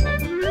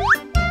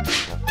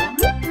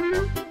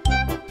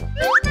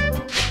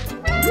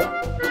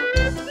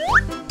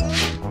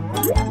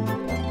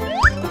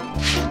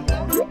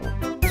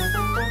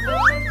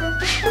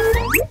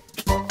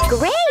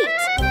 Great!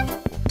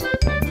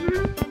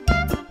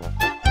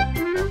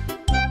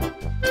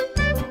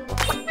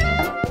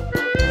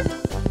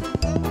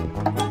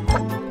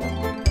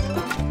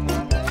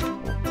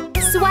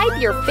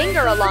 Swipe your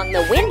finger along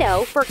the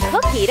window for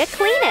Cookie to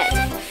clean it.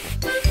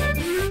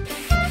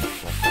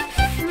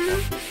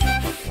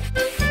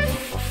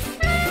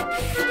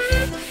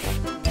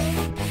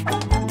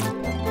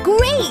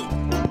 Great!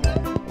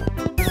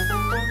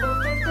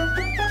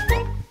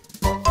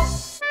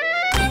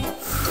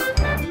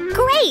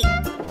 Great!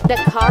 The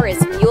car is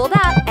fueled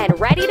up and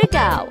ready to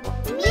go.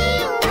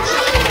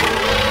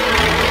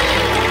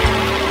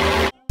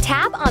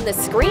 Tap on the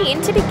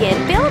screen to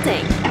begin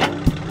building.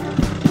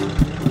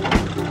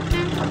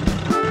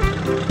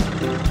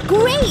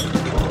 Great!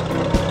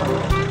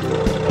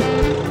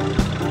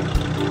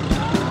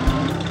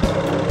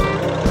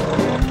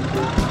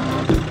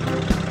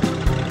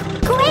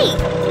 Great!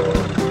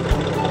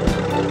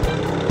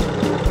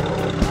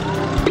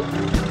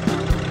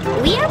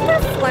 We are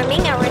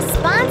performing a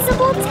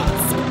responsible task.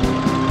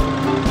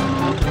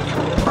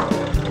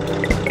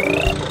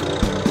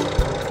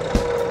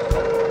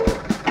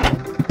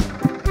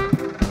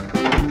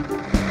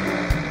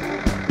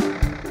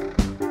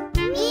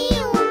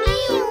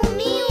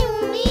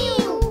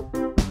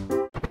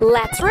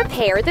 Let's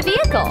repair the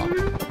vehicle.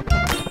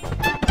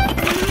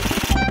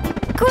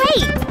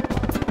 Great!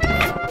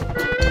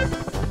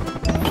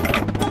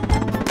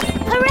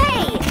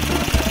 Hooray!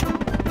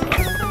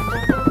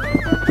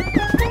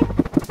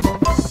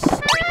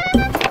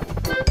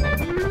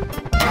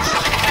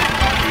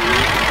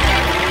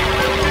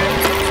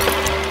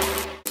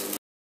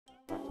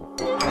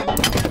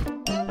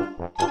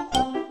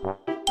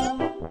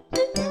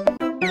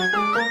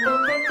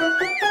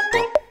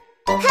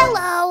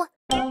 Hello!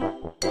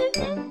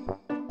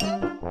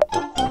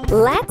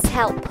 Let's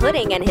help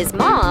Pudding and his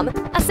mom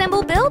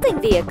assemble building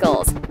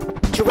vehicles.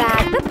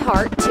 Drag the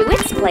part to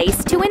its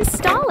place to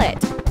install it.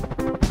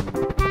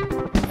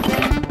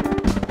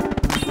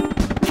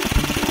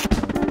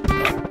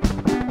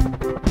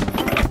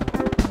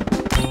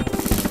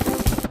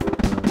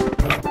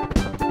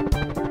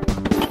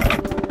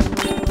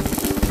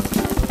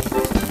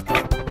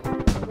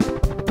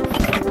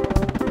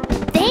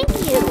 Thank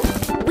you.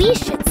 We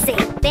should say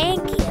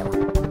thank you.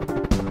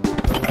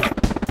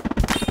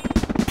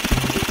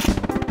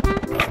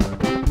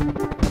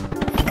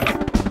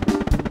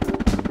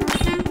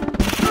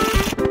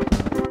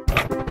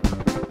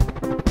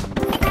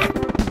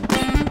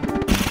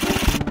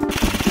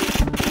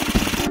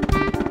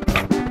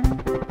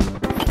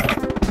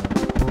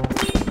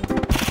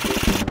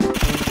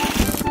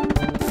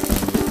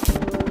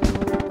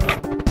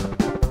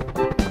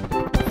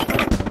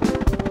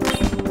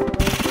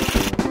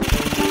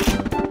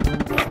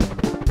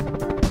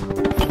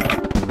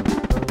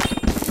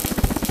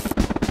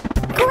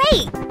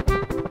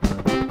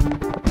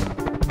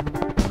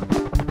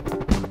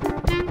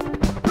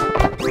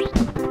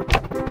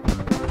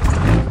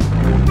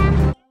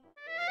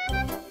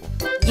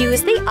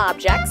 Use the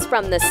objects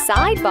from the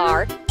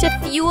sidebar to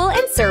fuel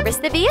and service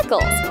the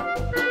vehicles.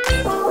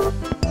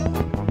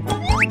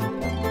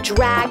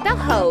 Drag the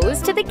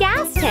hose to the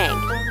gas tank.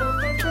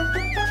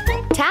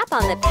 Tap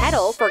on the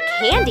pedal for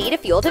candy to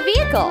fuel the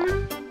vehicle.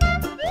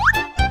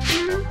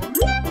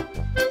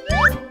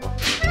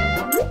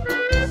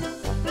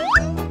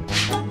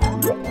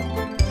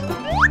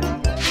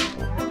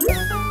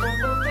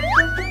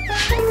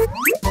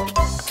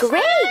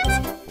 Great!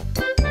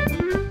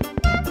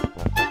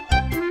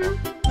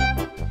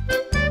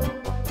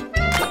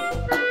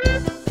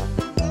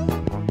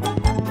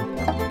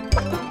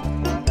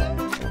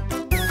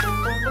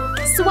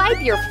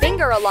 Swipe your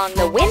finger along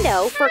the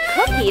window for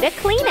Cookie to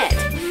clean it.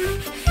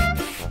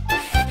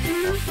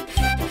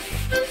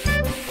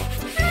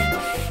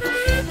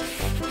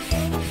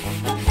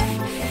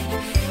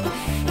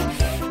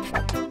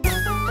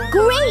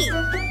 Great!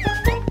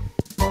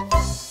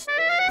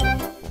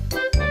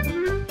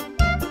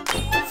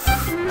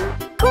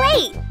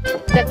 Great!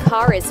 The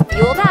car is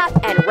fueled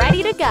up and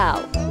ready to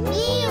go.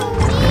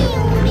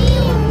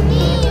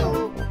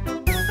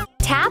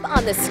 Tap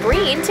on the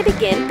screen to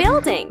begin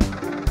building.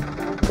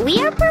 We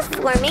are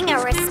performing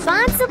a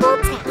responsible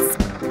task.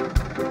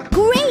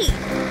 Great!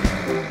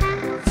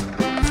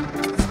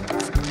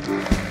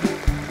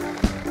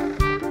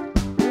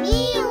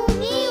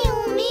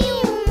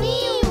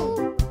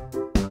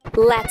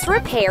 Let's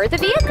repair the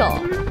vehicle.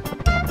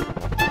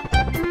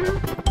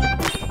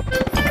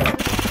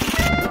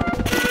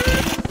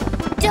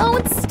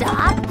 Don't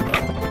stop.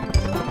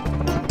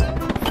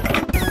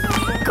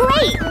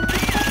 Great!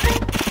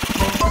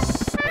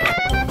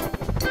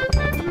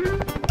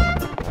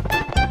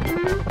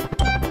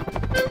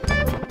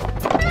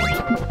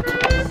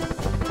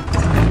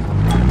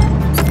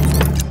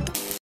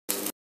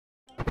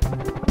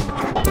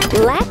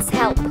 Let's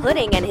help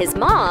Pudding and his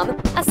mom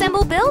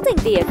assemble building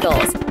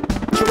vehicles.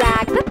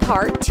 Drag the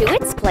part to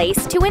its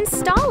place to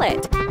install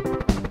it.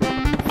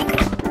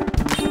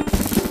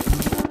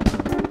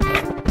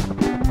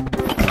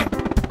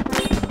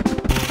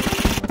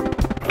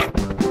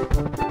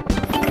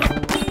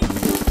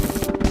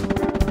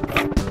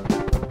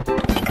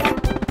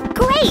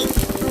 Great!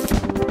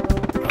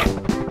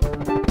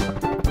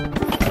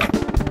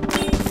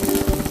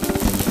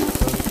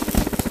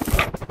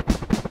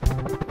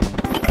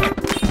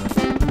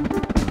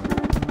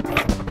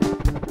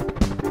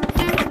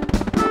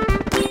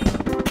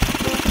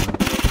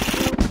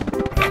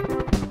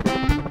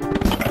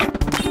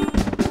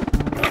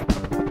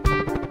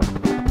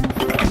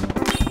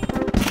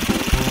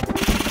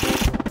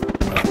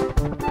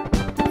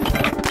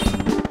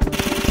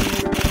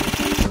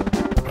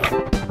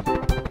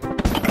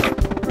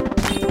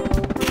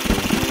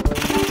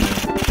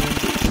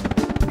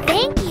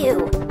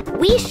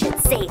 We should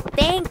say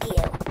thank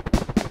you.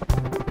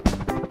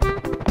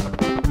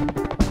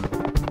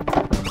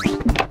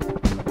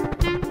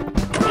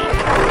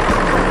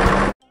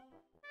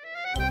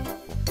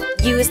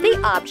 Use the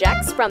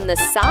objects from the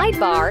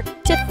sidebar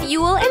to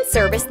fuel and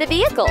service the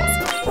vehicles.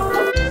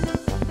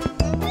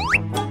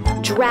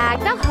 Drag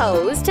the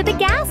hose to the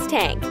gas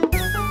tank.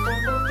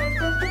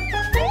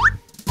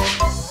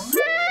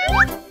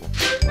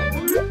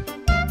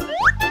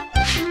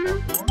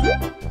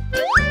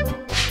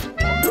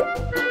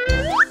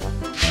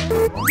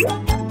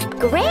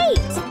 Great!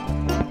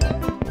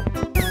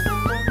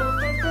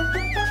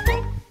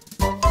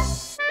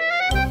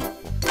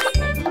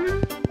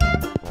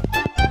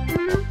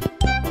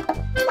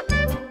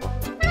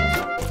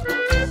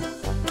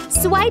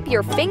 Swipe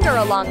your finger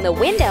along the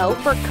window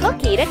for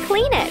Cookie to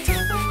clean it.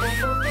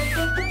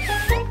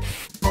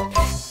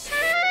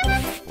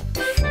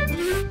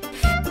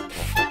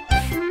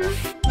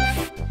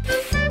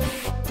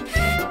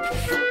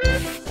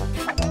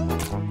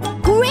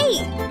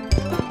 Great!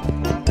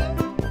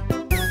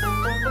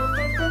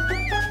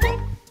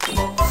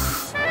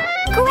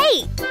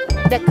 Great!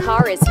 The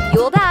car is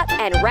fueled up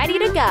and ready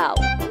to go.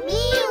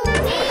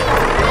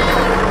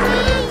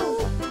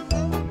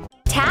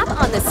 Tap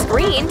on the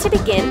screen to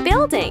begin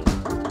building.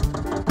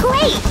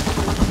 Great!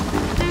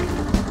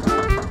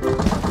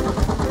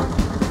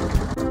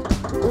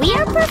 We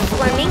are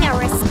performing a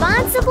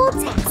responsible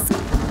task.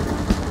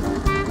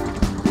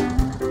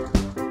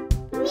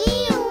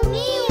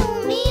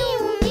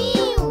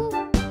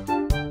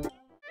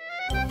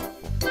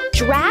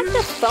 Drag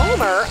the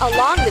foamer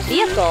along the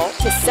vehicle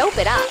to soap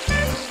it up.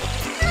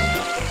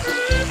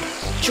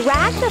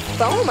 Drag the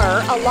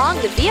foamer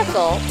along the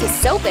vehicle to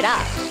soap it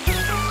up.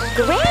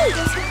 Great!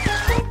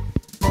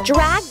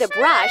 Drag the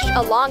brush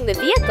along the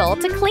vehicle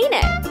to clean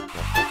it.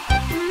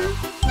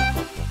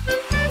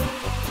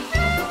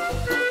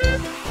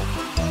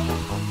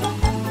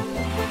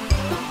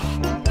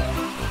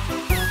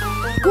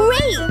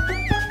 Great!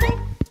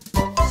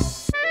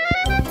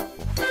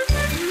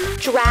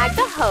 Drag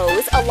the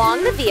hose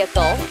along the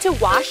vehicle to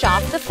wash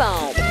off the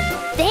foam.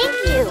 Thank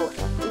you.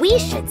 We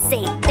should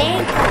say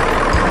thank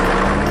you.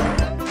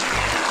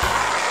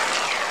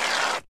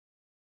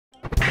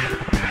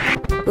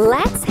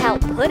 Let's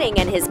help Pudding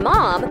and his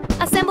mom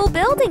assemble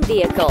building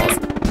vehicles.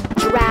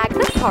 Drag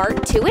the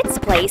part to its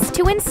place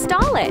to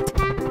install it.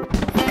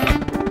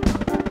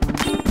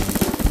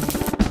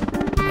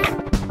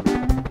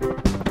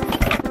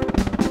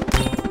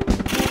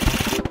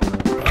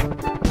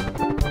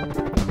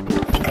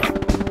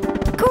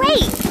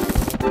 Great!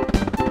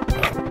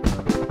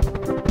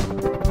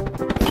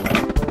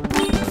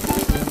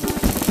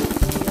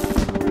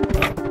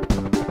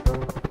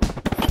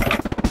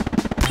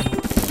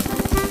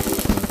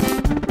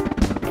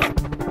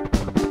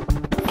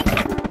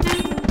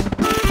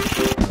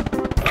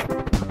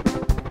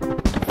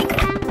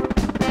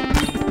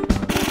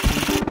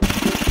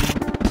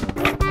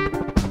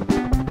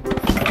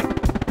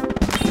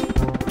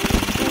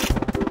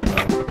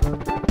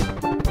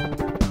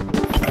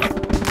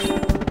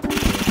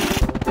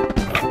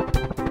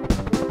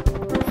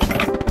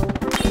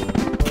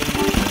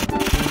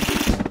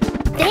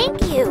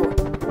 Thank you.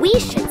 We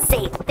should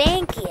say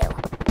thank you.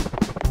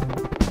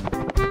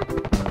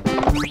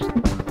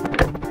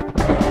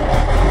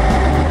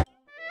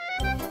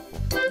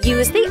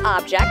 Use the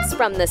objects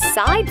from the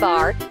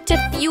sidebar to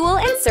fuel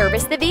and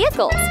service the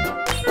vehicles.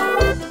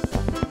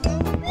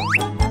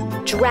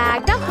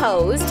 Drag the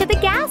hose to the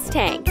gas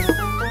tank.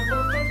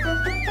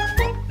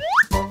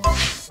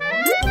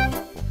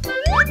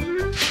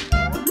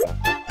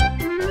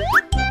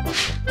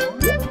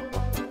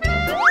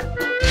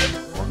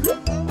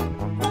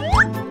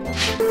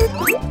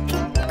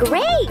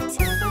 Great!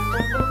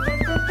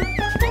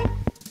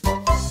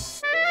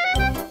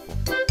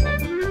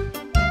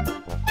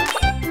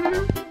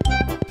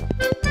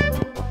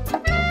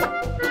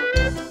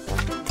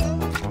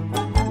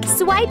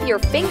 Swipe your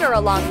finger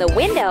along the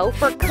window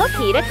for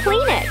Cookie to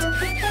clean it.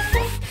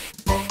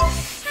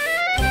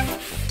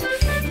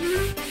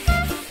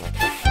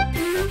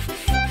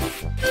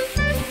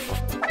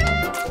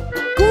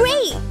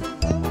 Great!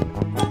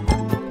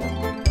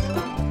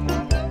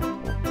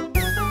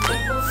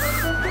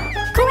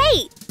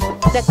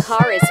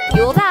 car is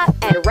fueled up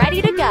and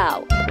ready to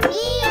go.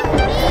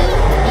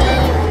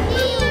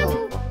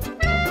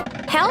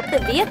 Help the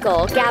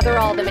vehicle gather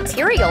all the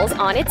materials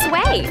on its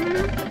way.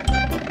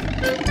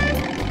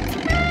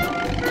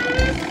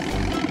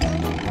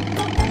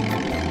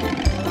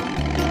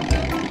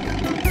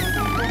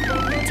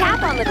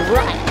 Tap on the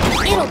run.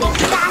 It'll be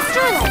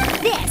faster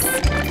like this.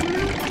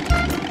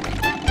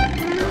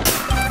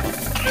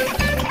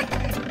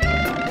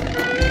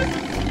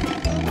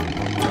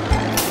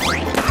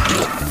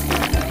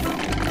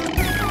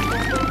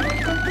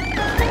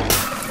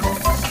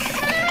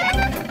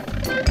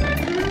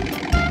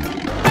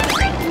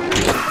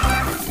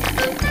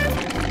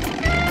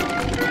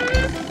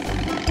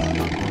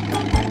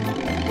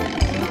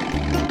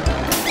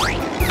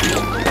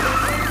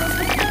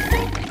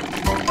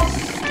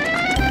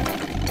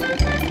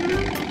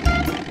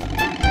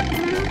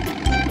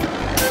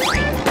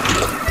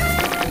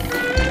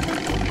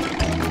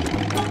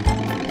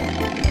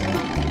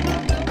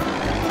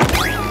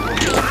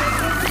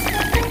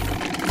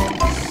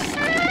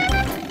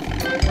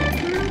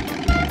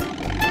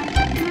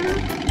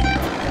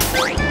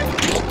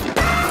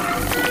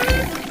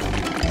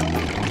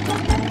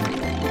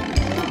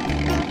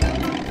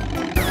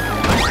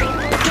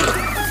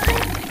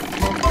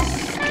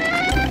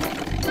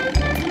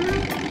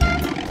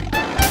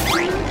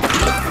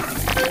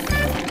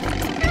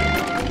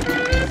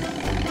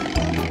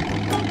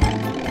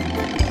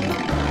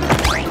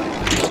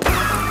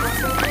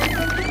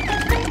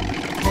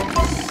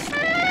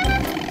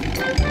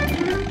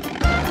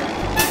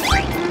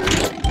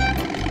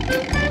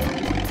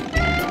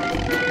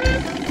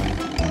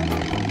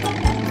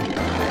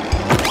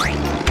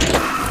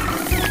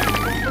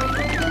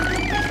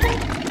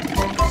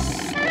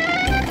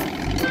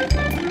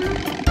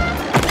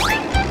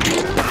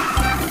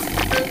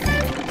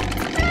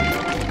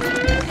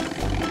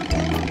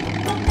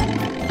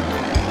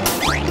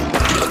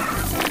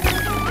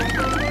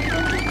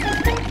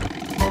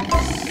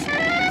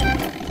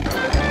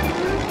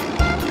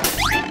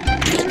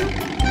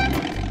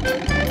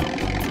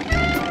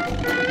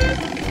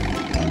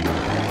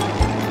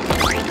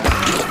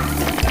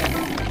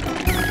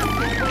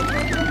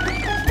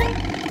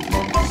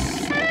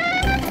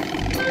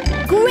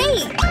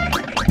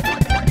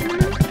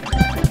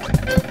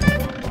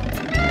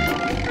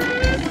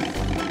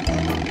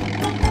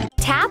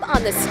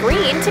 On the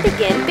screen to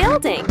begin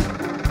building.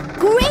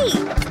 Great!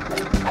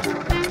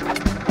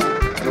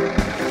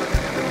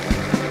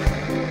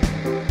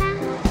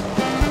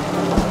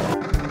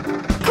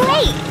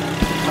 Great!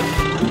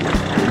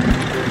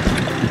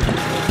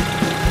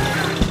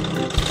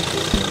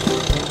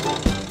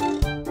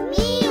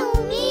 Meow,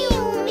 meow,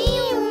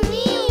 meow,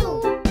 meow.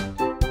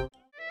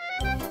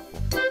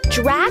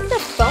 Drag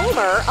the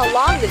foamer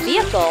along the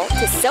vehicle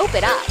to soap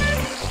it up.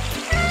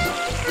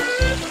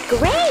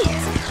 Great!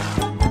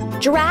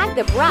 Drag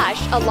the brush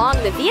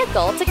along the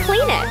vehicle to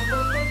clean it.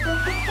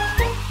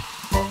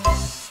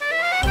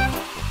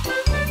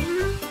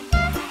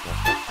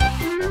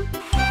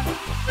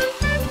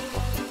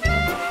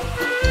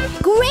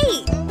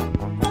 Great!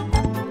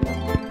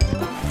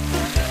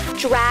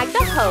 Drag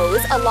the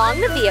hose along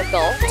the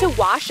vehicle to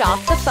wash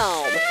off the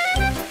foam.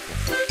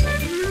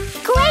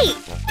 Great!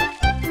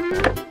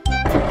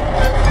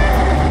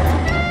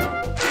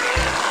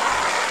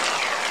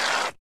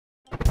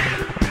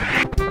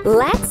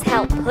 Let's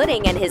help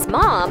Pudding and his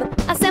mom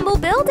assemble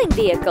building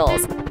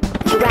vehicles.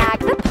 Drag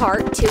the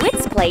part to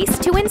its place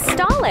to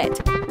install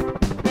it.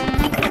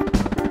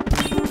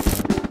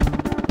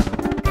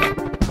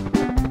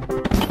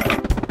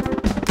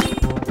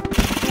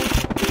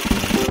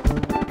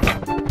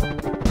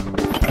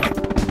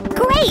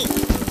 Great!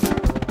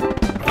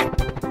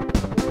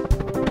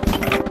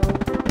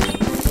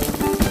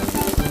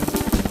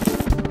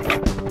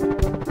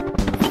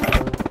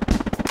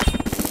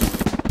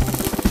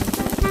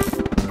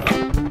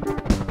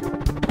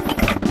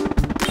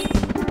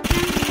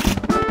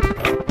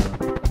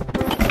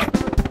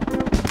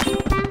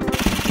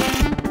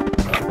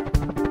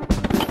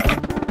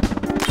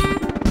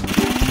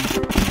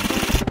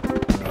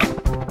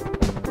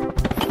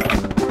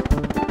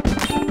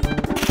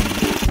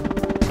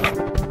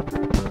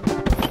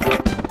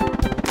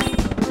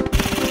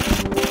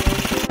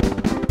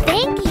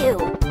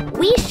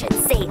 We should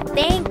say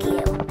thank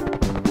you.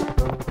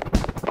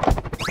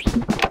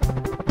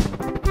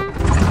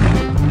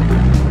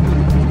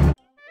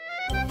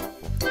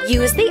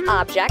 Use the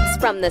objects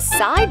from the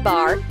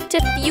sidebar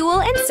to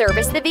fuel and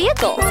service the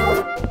vehicles.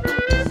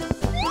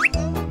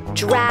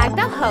 Drag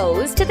the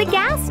hose to the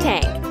gas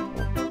tank.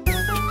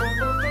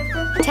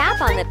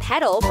 Tap on the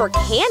pedal for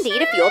candy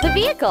to fuel the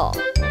vehicle.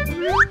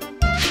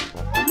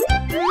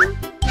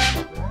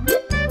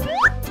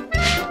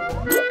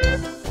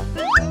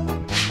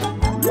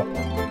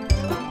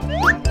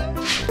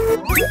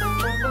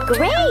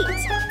 Great!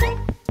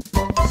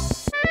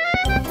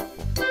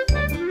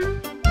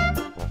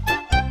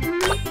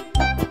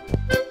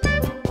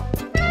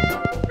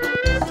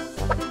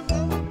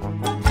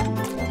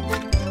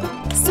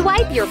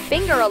 Swipe your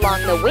finger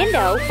along the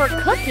window for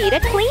Cookie to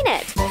clean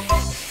it.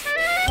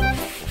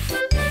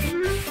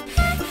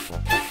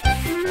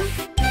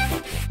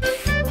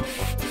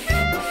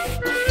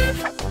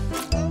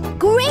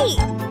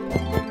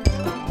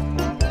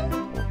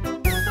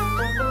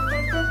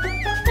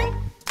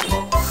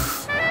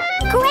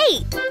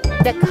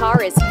 The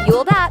car is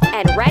fueled up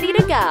and ready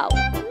to go.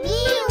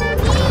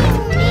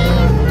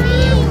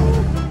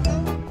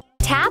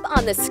 Tap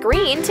on the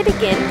screen to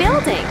begin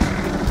building.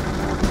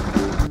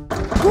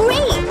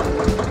 Great!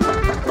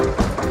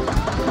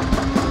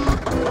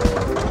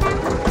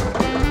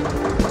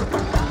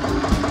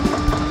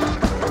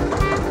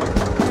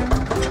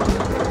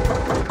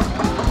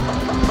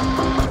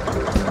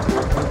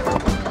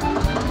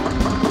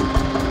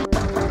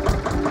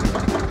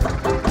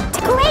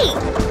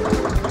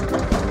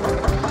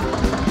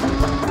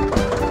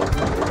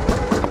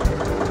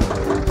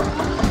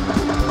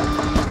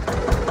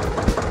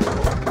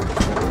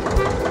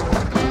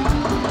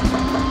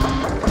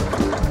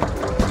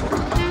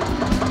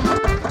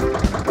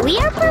 We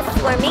are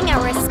performing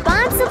a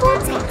responsible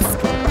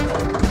task.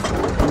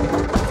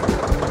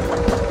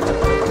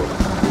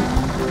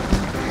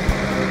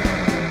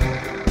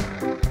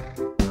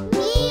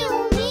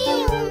 Meow,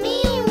 meow,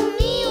 meow,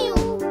 meow.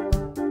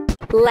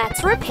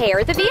 Let's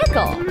repair the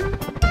vehicle.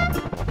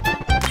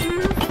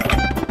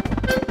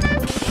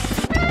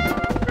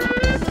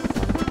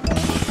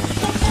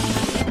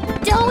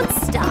 Don't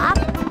stop.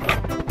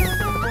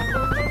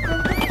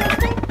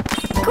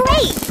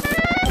 Great!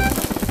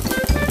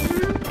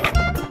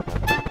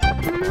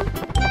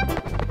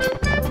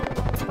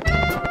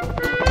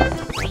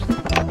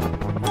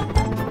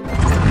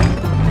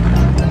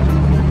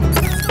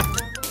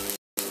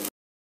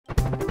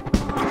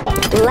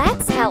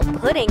 Let's help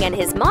Pudding and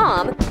his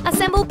mom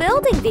assemble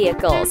building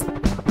vehicles.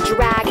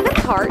 Drag the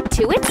cart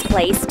to its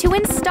place to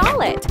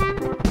install it.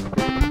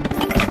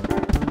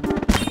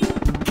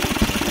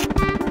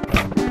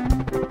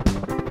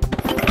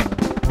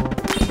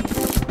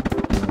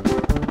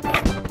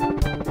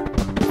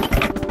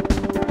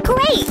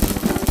 Great!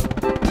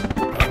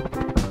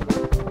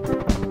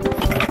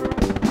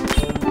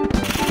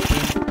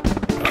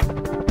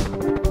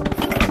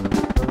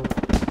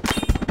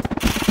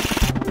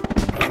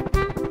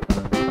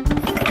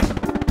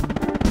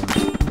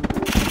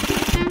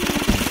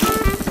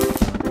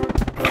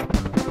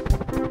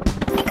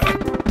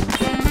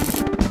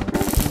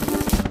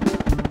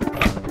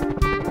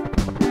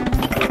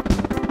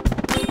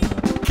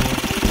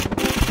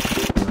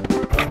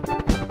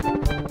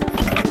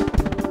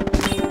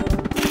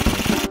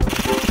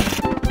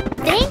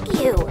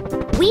 Thank you.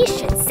 We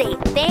should say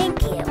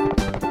thank you.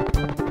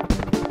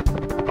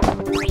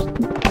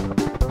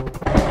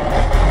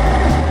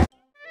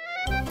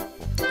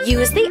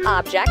 Use the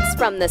objects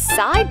from the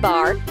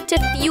sidebar to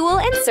fuel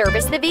and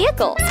service the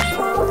vehicles.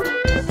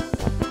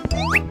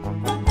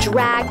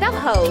 Drag the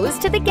hose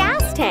to the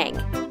gas tank.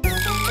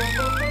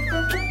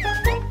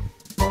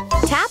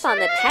 Tap on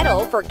the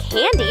pedal for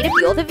candy to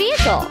fuel the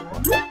vehicle.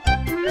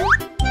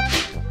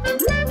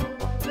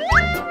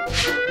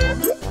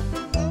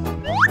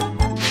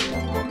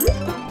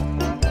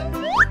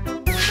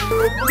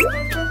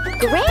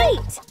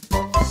 Great!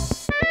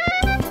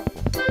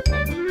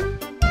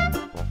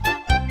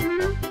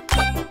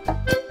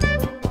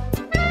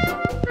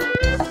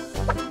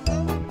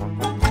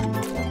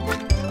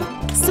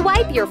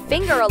 Swipe your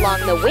finger along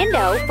the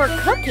window for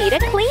Cookie to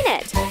clean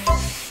it.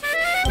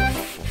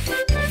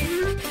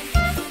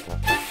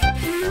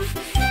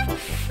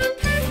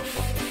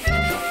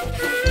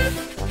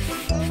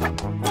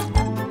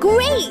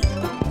 Great!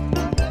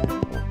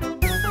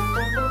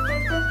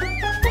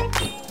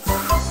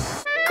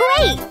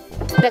 Great!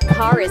 The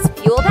car is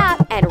fueled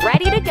up and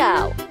ready to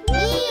go.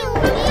 Meow,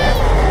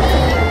 meow,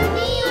 meow,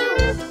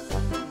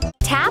 meow.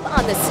 Tap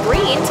on the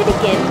screen to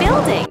begin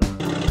building.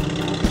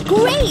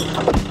 Great!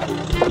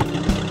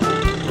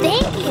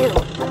 Thank you.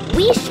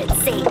 We should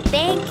say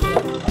thank you.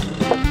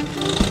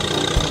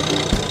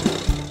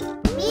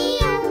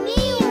 Meow,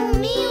 meow,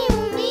 meow,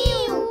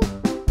 meow.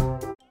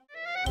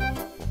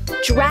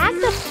 Drag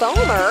the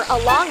foamer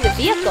along the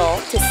vehicle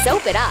to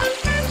soap it up.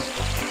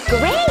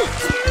 Great!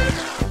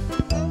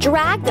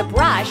 Drag the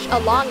brush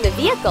along the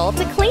vehicle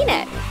to clean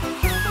it.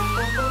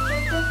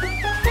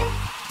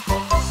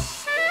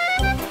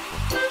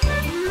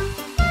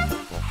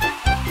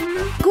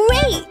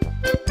 Great!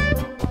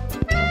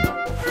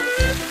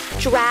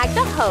 Drag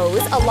the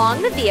hose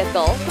along the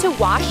vehicle to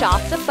wash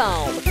off the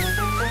foam.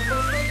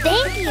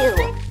 Thank you.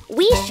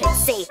 We should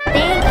say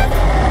thank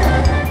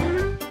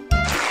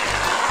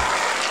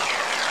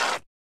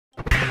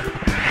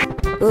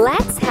you.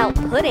 Let's help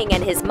Pudding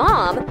and his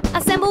mom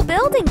assemble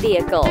building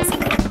vehicles.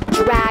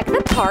 Drag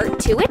the cart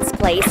to its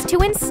place to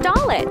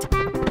install it.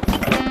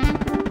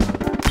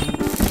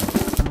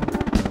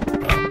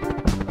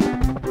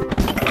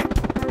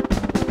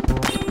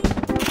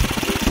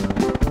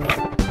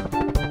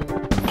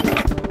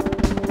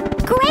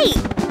 Great!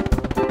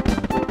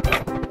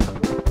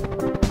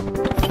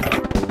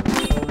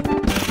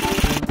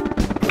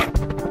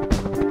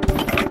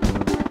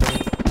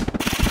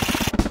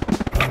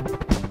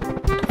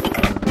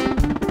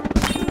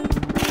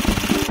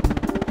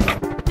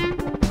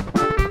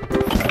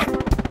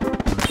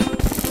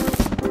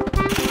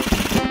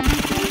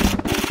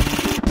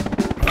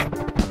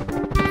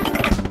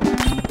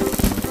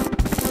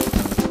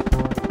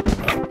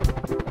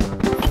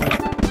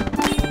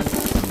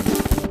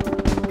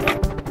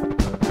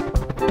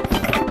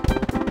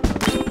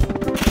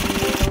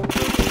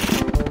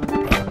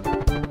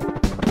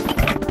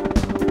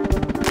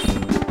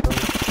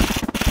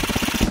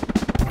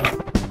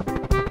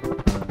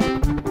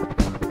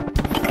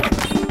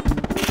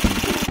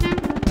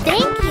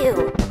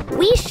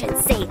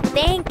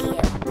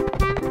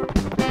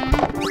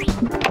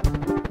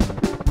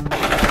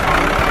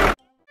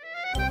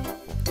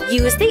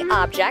 Use the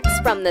objects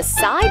from the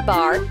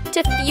sidebar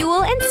to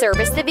fuel and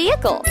service the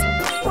vehicles.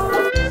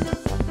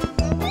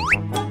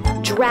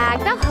 Drag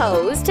the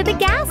hose to the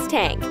gas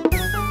tank.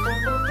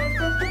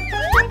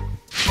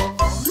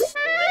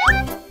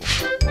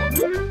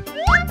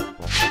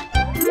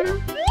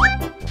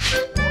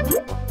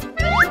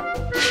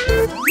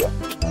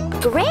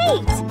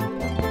 Great!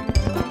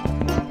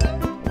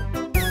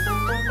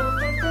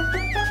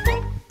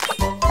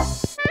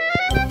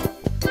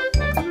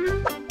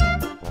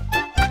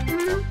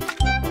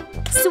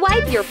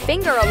 Swipe your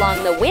finger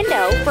along the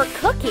window for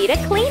Cookie to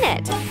clean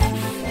it.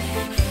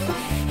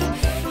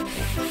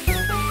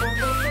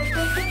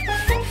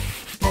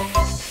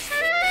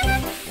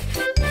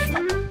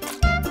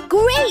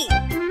 Great!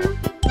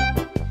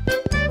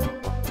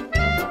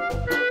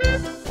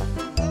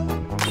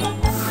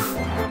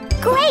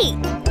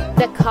 Great!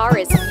 The car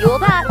is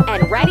fueled up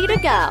and ready to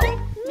go.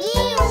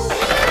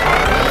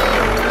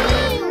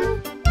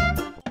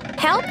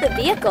 Help the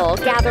vehicle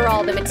gather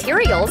all the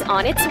materials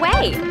on its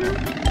way.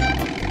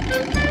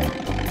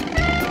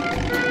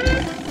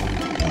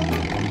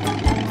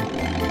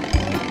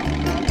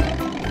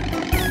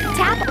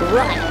 Tap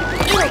Run.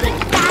 It'll be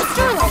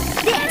faster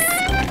like this.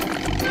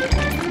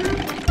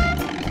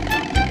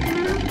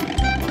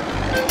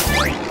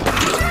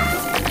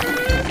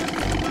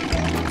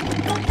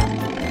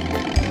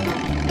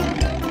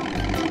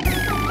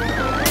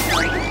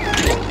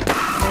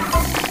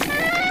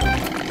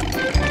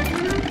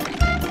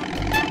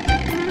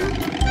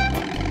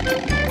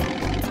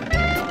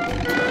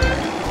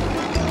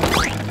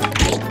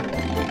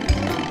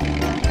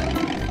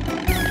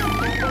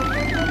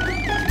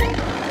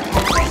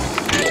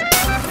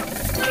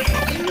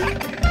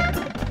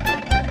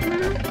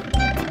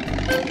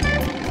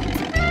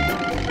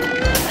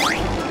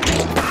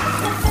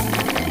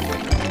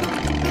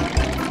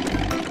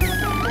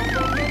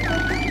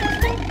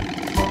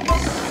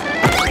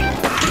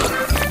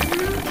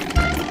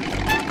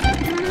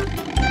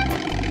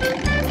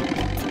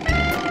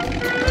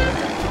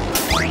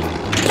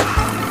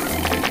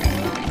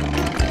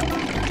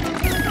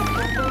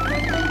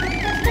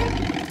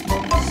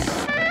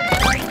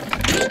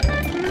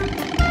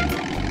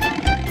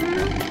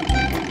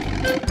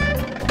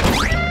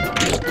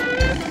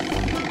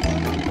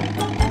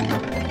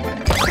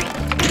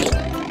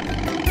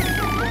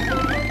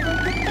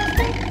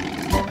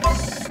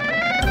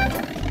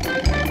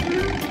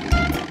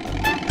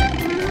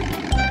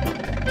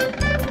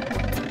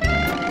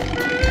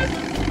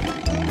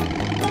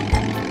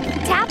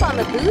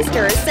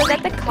 Boosters so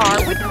that the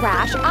car would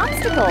crash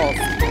obstacles.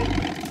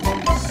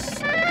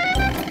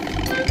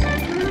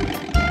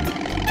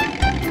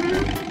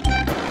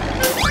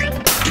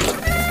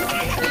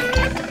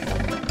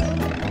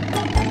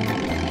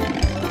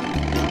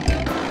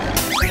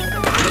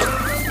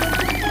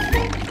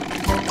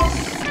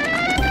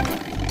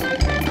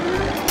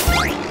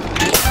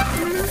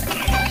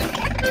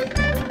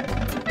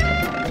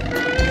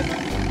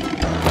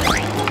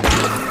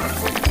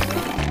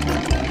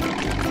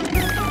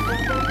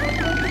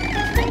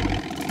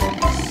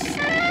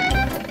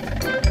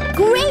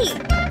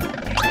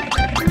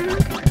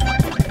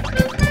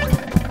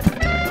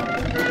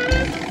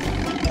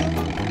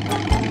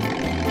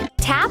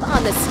 Tap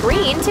on the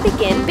screen to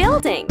begin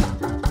building.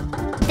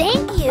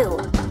 Thank you.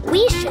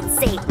 We should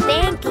say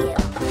thank you.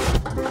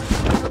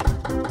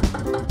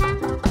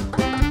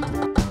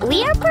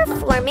 We are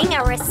performing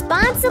a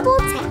responsible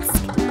task.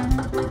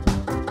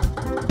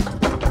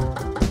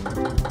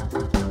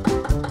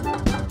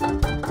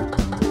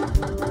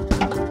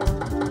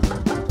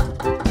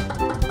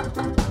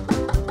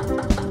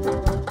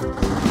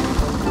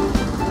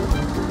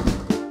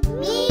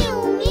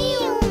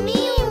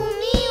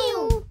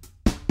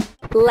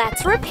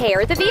 Let's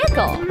repair the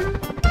vehicle.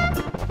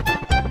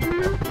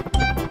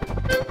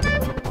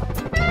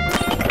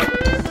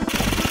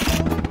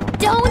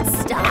 Don't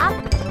stop.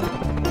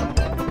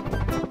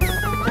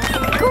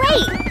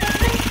 Great!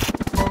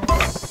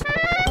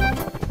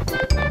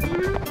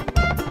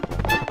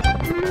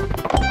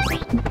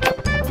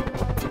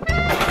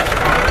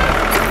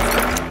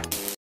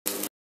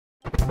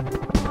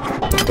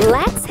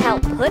 Let's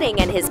help Pudding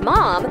and his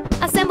mom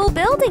assemble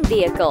building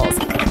vehicles.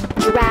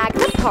 Drag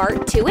the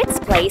part to its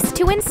place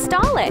to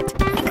install it.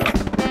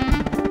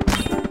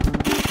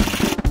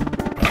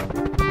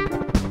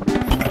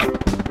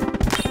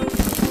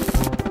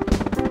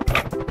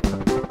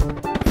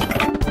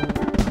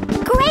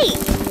 Great!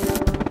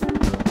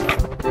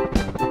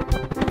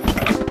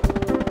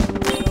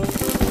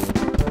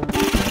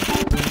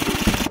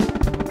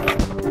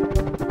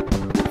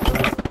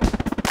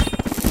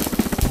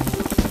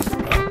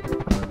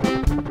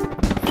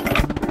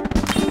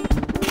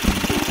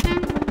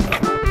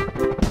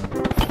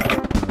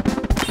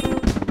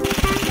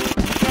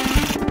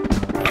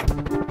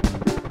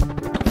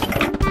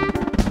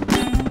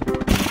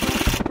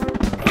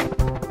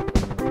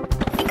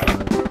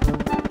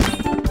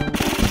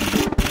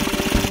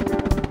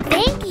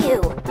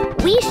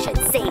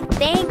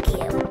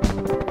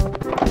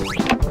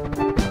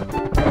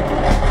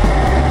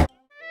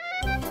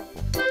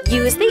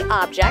 Use the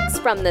objects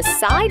from the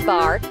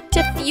sidebar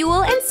to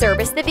fuel and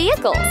service the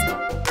vehicles.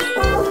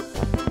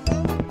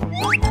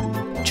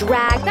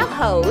 Drag the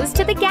hose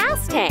to the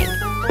gas tank.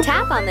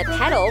 Tap on the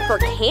pedal for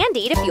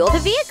candy to fuel the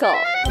vehicle.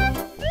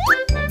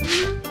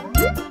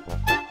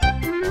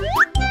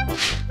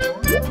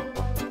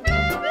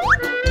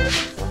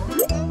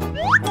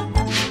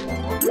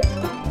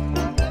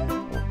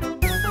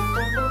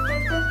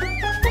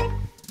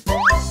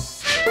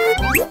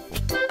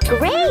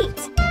 Great!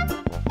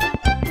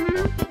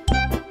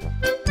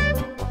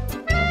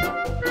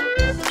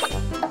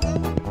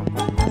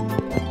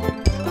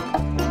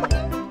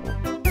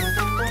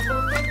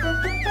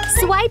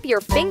 Swipe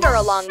your finger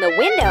along the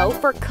window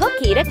for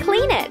Cookie to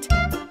clean it.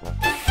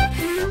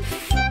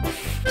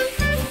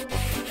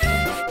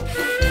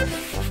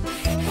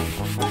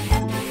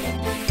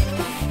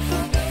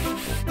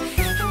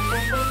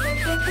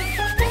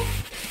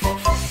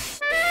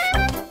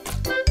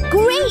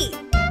 Great!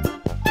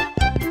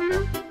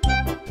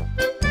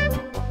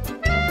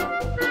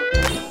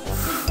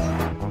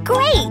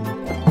 Great!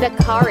 The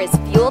car is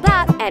fueled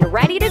up and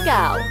ready to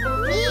go.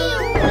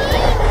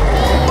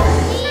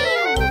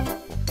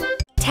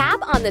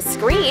 Tap on the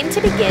screen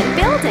to begin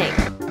building.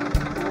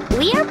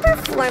 We are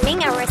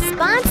performing a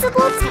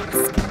responsible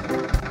task.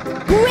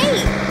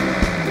 Great!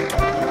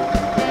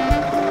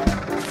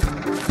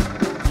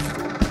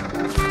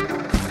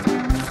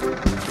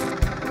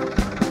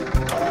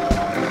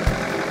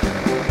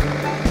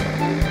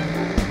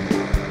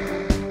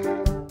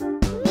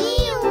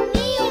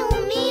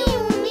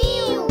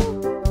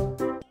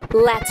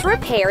 Let's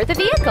repair the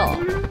vehicle.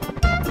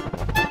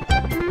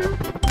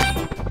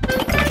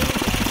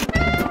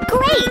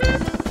 Great!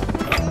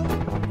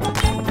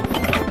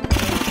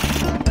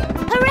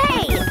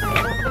 Hooray!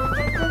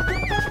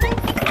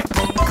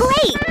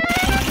 Great!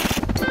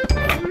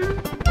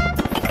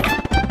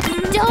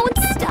 Don't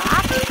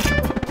stop!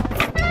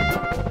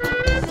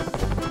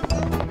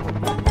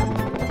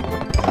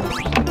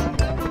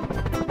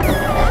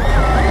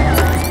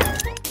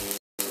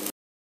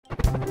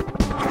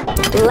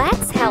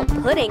 Let's help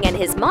Pudding and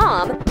his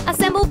mom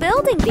assemble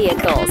building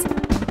vehicles.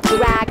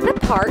 Drag the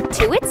part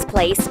to its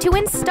place to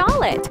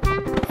install it.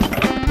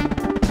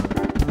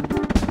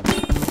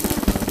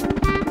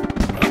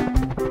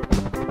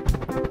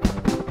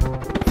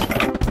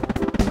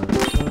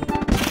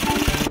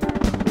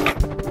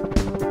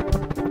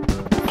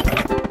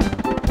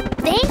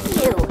 Thank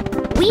you!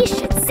 We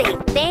should say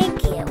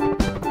thank you.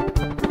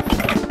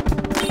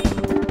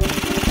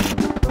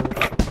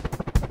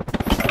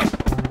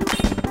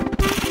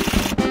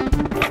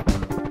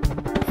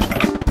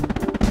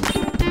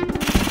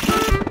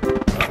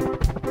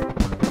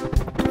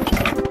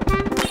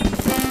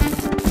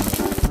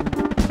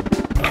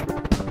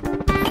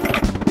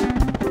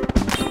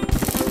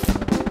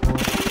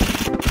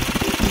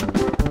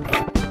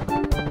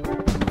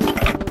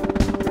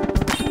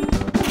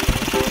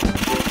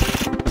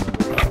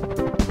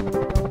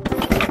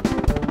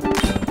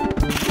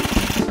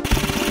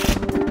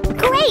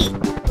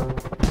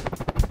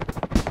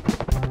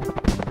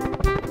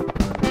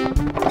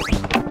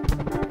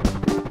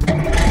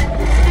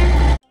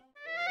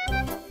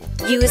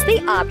 Use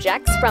the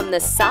objects from the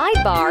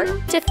sidebar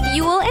to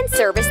fuel and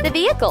service the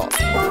vehicles.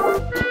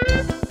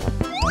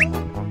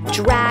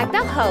 Drag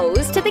the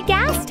hose to the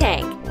gas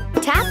tank.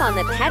 Tap on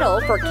the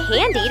pedal for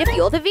candy to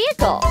fuel the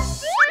vehicle.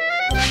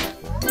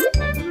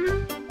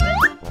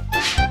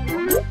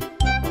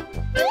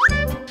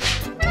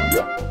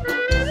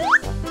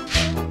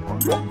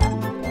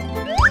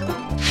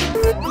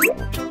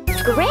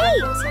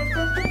 Great!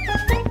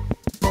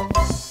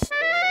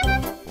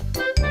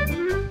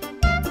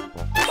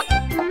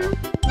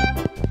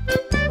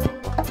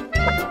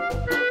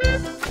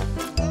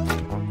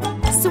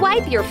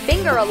 Swipe your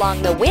finger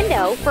along the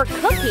window for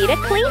Cookie to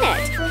clean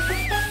it.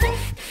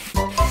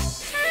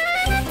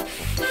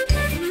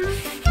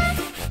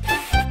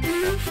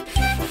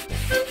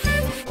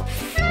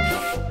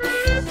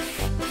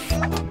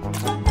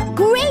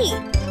 Great!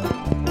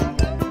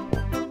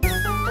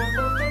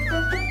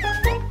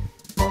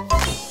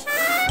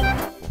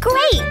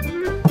 Great!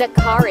 The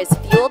car is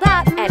fueled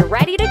up and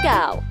ready to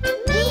go.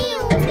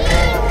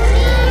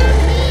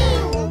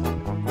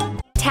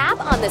 Tap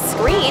on the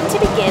screen to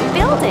begin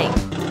building.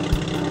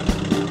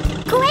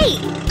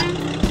 Great!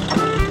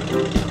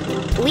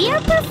 We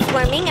are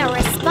performing a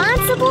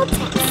responsible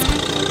task.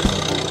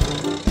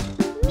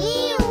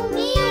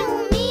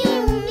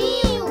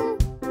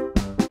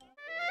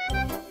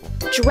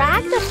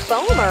 Drag the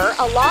foamer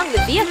along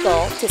the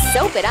vehicle to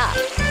soap it up.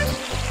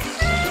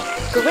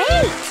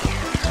 Great!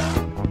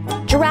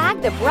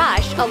 Drag the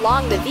brush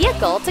along the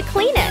vehicle to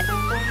clean it.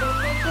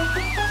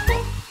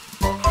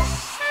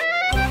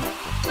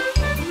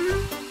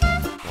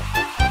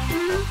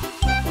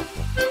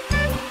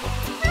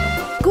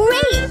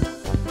 Great!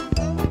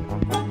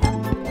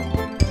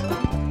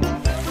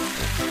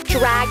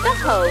 Drag the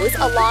hose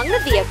along the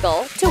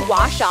vehicle to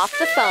wash off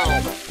the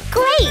foam.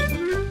 Great!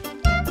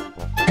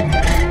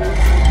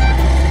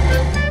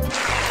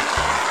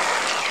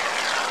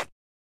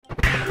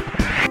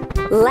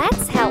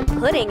 Let's help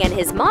Pudding and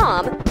his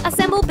mom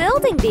assemble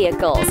building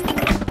vehicles.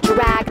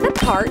 Drag the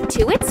part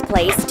to its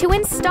place to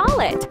install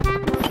it.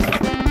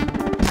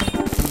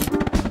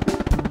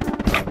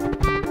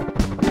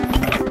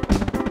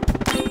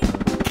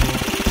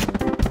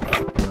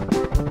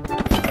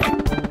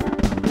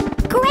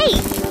 Great!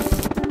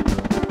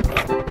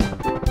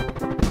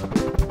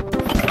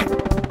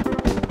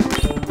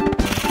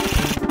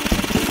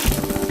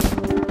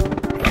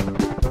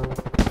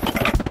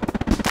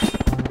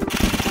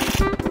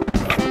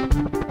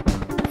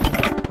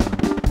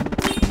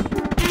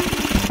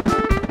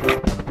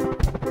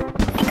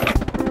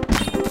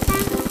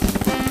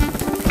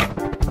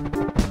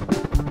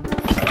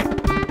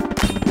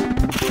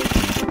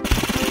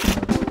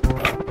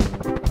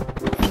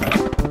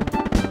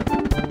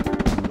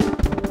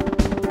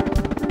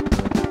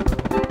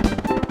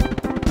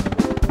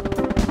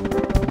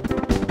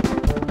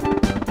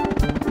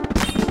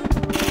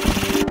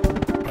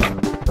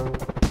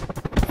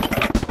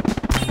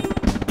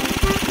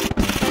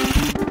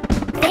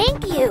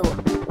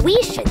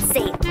 We should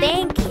say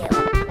thank you.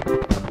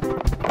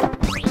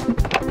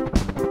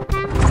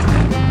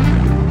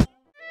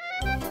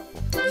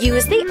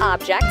 Use the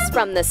objects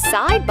from the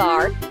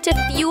sidebar to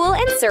fuel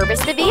and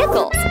service the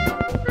vehicles.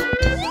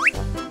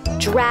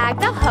 Drag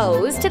the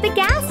hose to the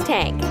gas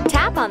tank.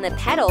 Tap on the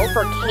pedal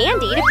for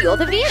candy to fuel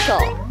the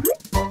vehicle.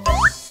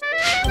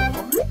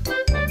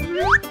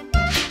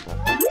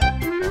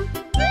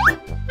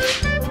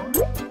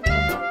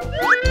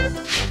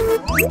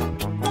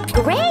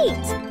 Great!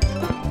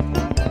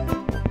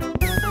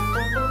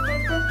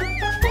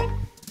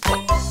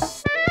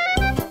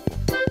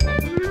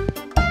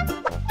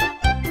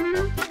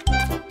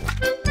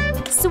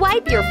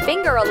 Swipe your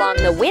finger along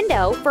the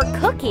window for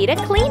Cookie to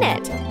clean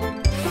it.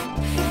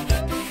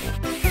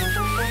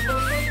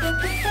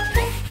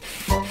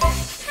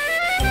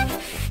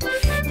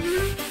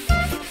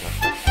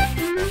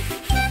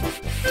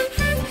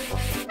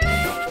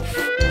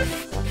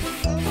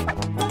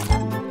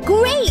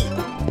 Great!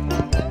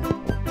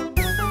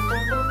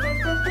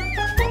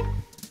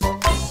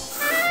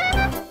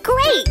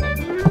 Great!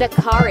 The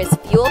car is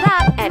fueled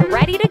up and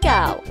ready to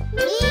go.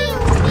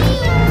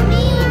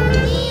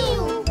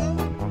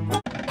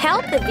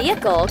 Help the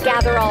vehicle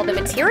gather all the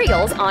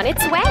materials on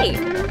its way.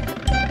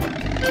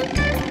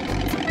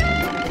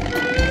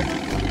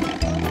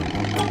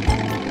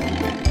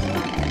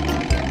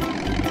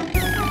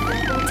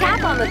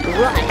 Tap on the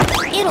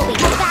Run! It'll be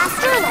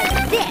faster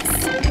like this!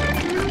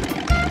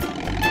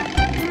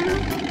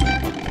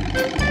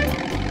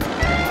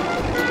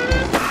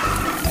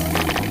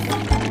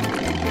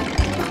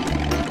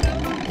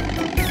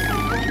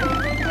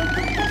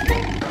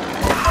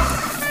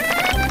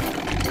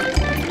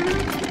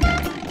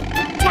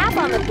 Tap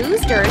on the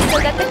boosters so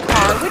that the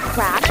car would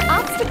crash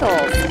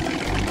obstacles.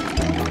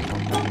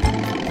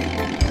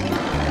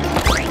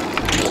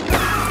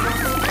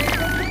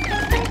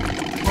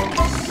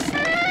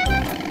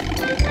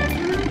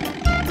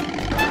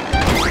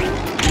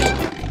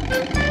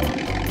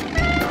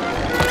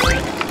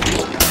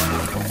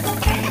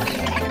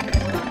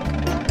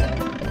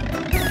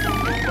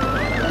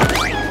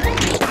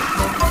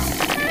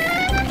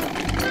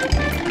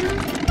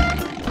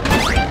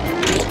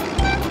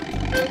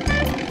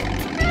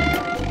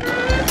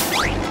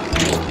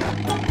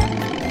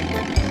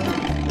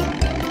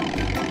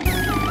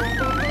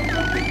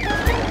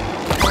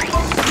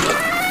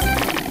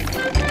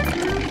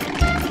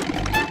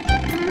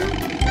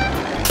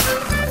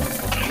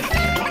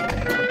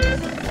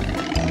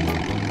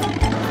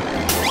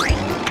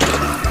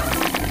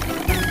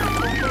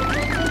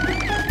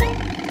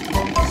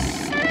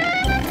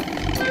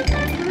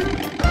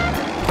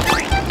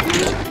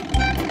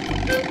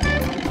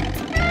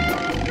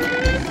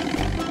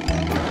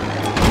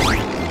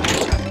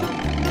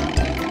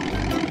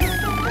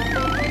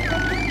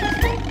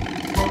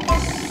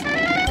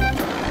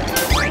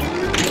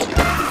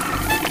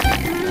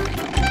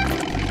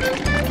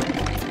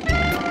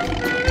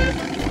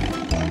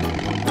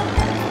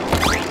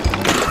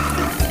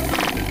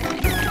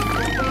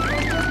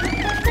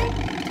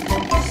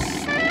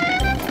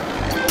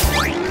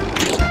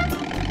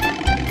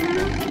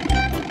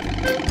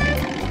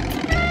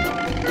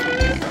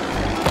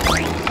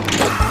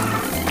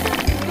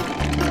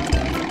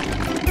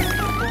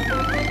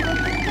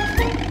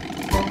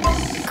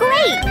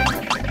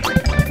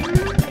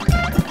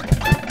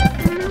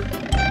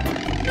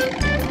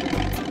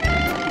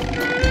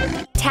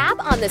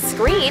 On the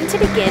screen to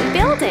begin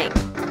building.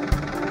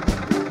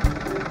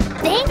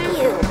 Thank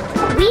you.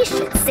 We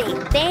should say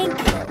thank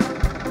you.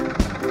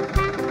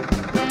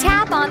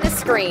 Tap on the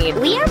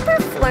screen. We are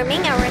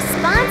performing a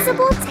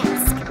responsible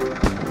task.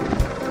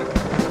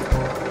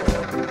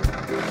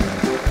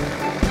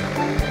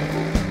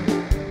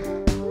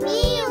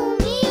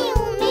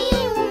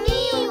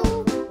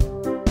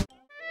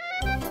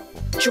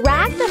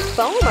 Drag the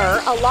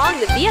foamer along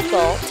the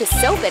vehicle to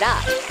soap it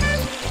up.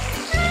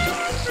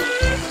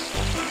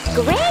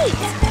 Great!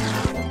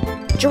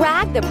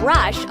 Drag the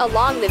brush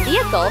along the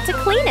vehicle to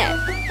clean it.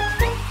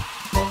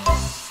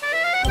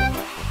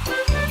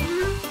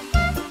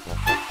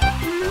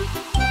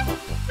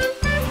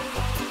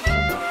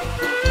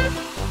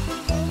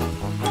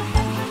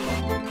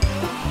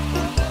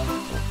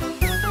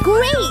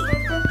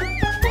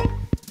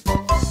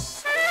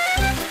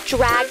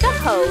 Drag the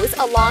hose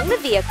along the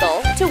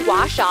vehicle to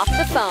wash off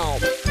the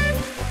foam.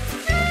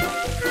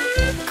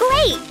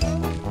 Great!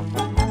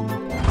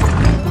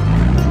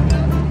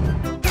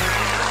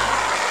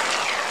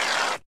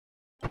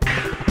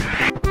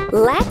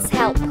 Let's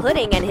help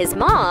Pudding and his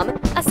mom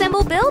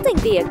assemble building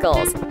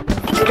vehicles.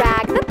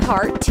 Drag the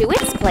part to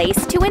its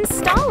place to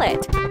install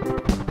it.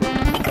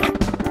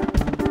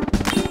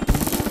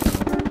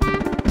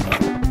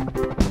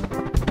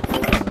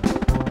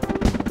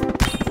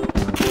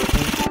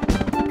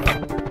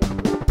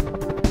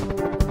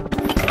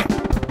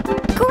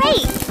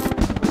 Great!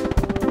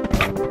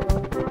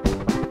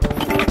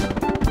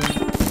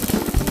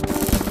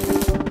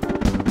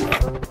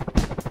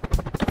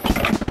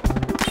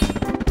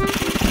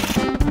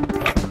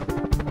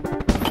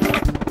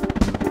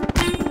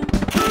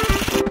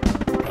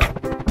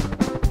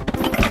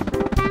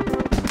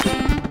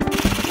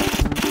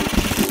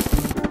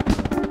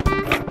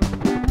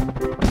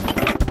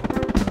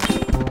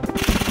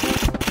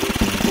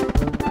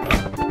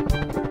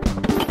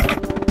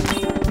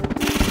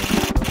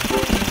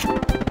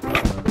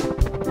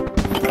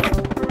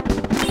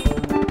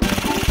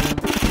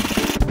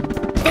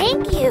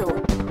 Thank you.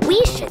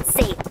 We should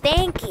say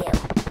thank you.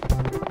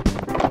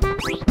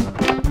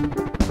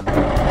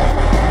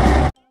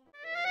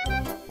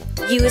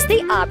 Use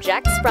the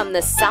objects from the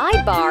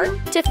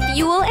sidebar to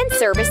fuel and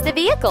service the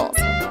vehicles.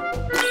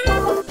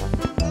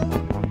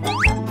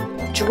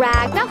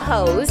 Drag the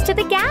hose to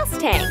the gas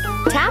tank.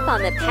 Tap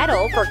on the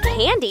pedal for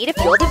candy to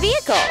fuel the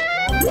vehicle.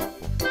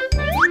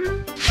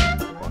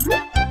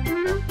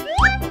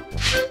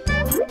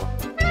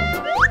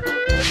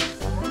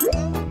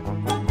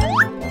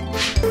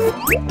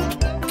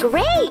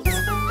 Great!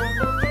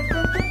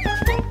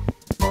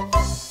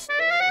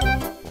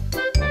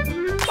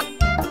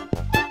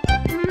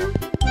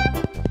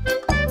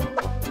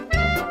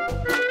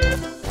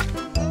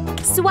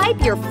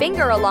 Swipe your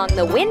finger along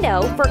the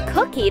window for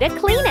Cookie to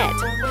clean it.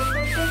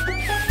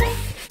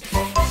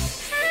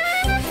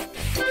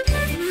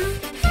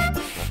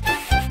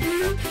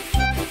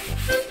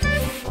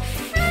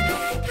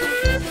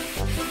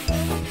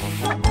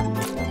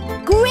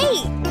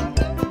 Great!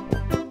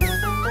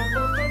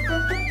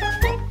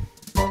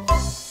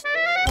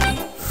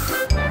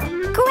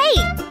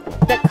 Great!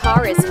 The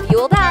car is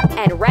fueled up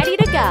and ready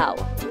to go.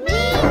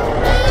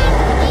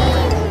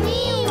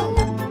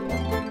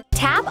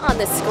 Tap on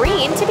the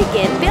screen to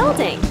begin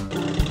building.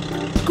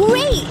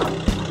 Great!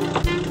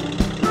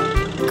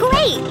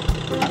 Great!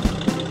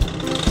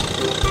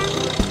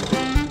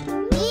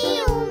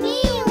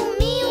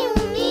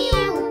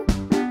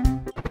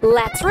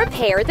 Let's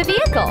repair the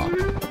vehicle.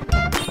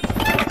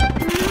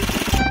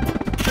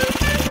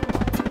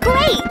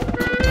 Great!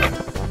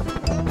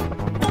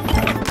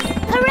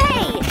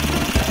 Hooray!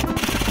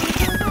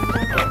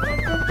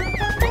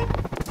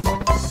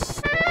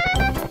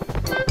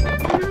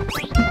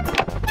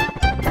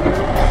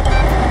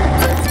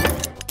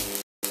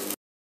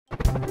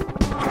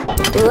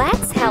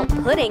 Let's help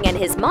Pudding and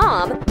his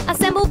mom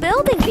assemble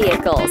building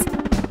vehicles.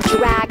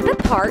 Drag the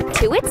part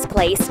to its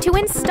place to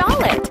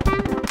install it.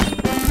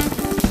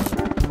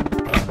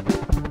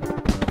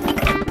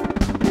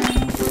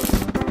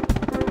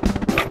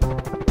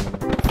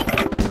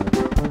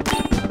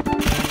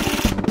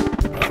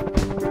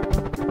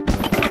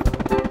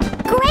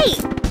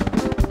 Great!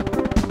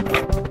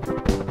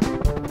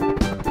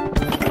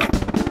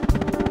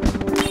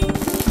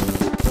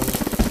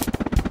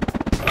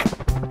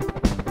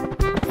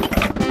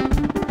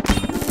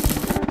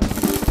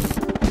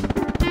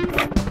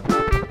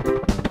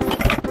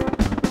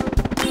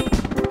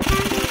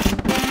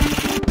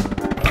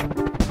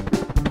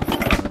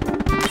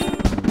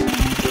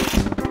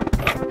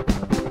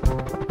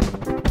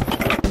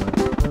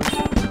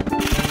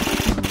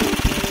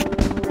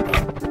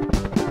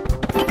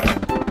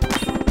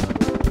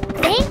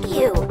 Thank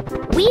you.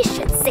 We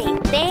should say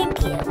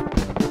thank you.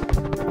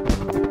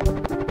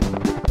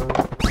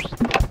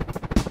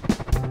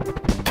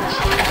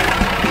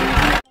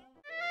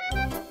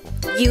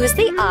 Use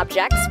the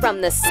objects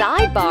from the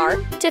sidebar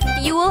to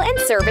fuel and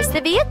service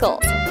the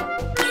vehicles.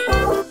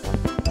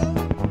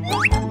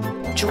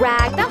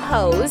 Drag the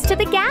hose to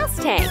the gas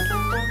tank.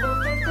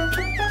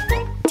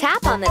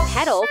 Tap on the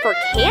pedal for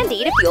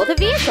candy to fuel the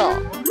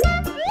vehicle.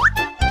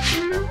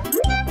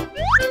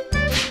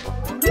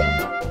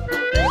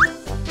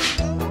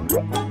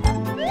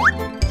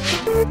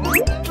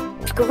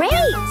 Great!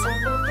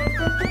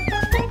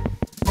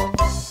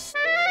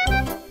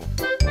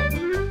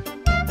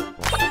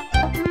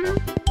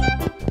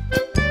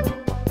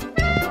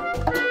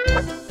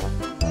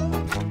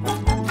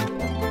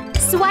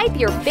 Swipe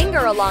your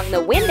finger along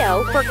the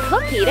window for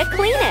Cookie to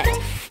clean it.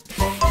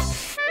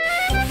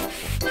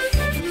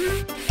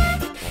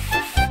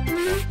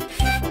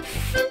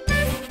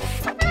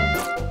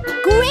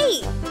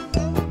 Great!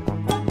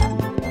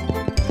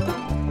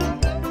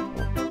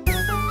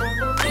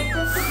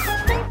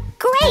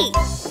 Great!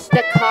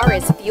 The car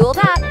is fueled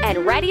up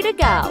and ready to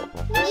go.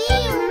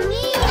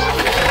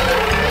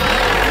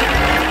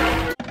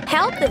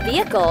 Help the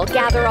vehicle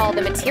gather all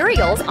the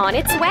materials on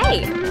its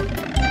way.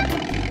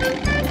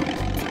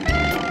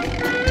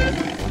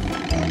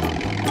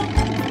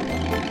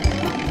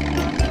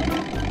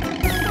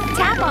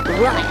 Tap on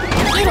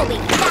Run! It'll be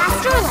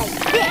faster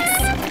like this!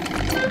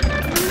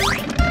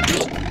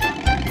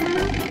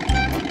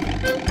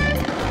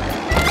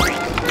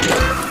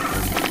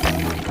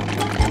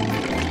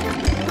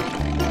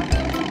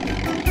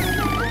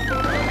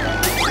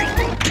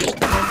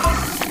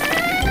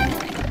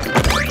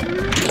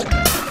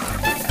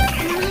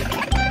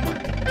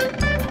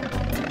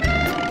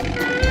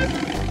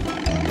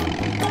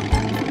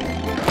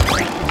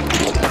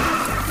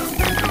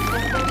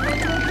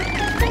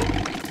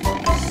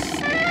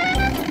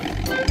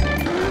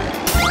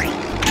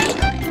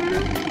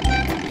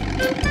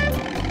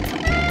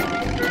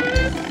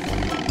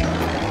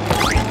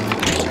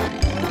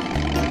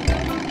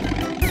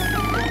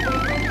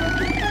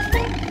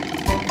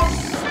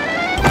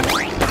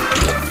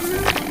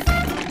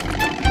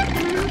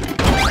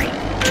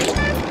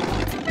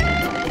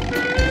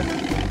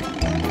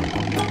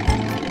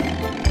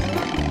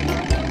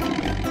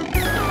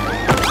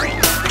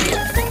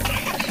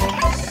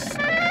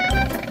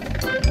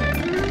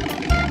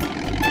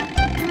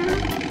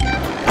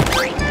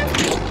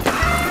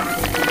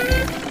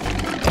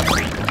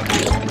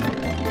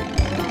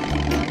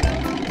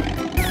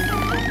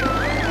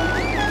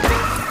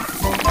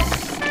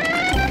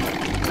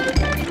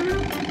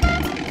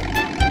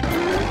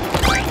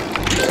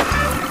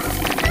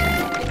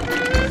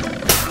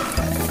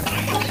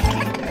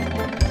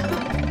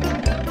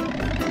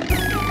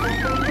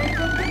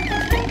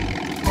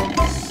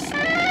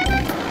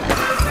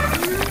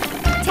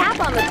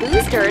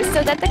 boosters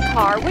so that the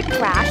car would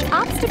crash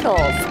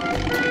obstacles.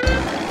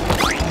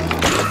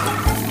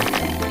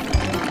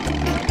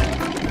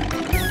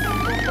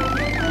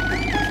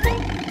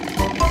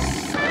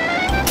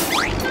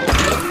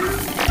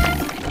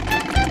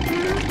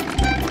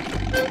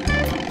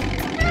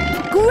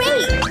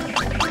 Great!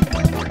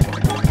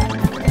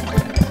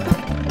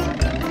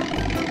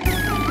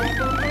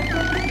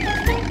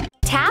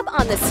 Tap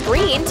on the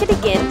screen to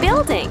begin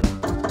building.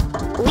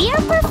 We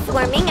are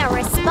performing a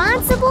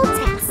responsible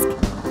task.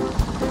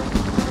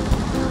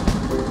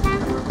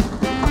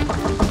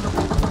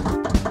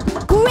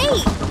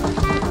 Great!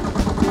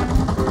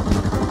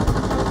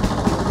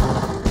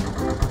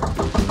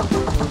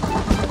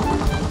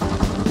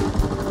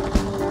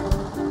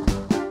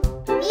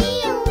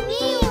 Meow,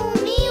 meow,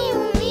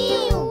 meow,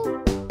 meow.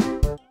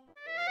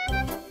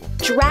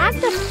 Drag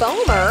the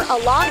foamer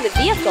along the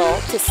vehicle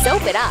to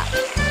soap it up.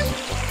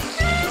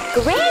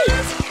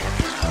 Great!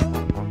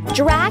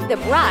 Drag the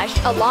brush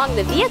along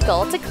the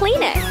vehicle to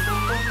clean it.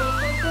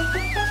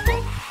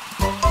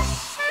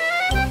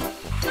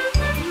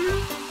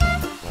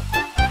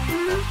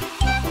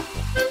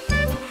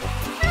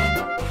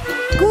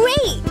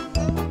 Great!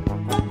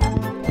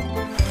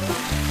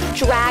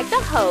 Drag the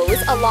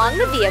hose along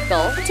the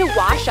vehicle to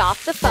wash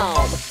off the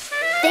foam.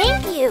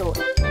 Thank you.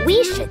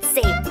 We should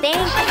say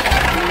thank you.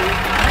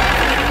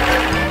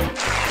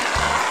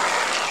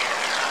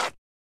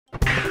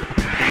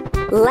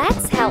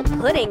 Let's help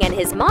Pudding and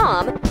his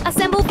mom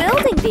assemble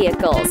building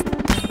vehicles.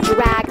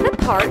 Drag the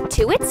part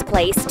to its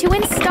place to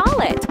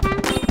install it.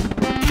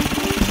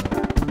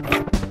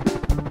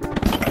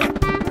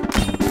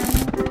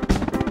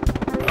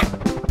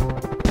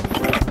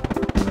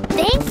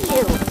 Thank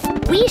you.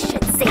 We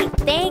should say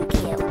thank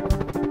you.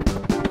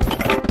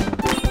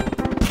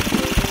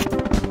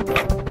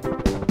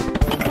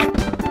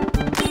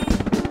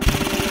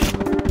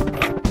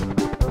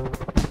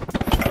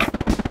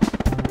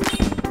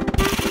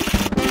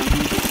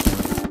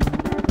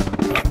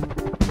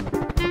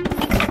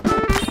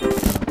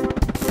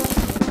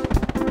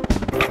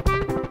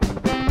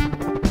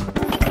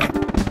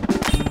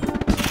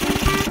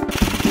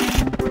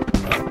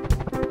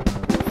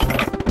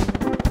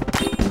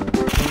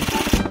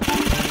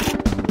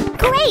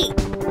 Great!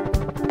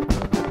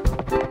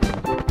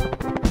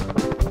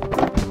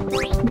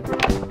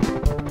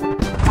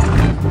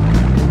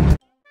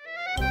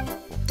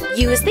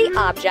 Use the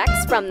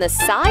objects from the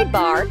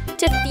sidebar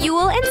to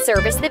fuel and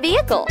service the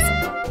vehicles.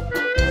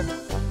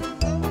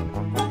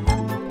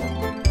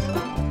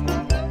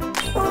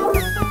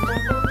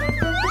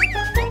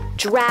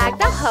 Drag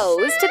the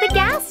hose to the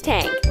gas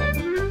tank.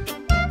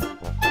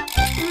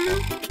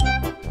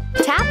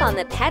 Tap on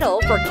the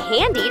pedal for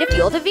candy to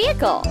fuel the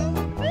vehicle.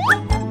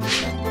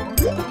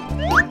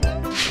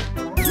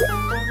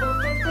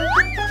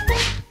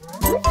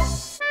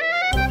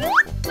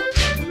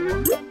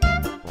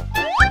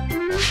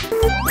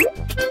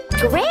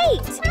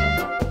 Great!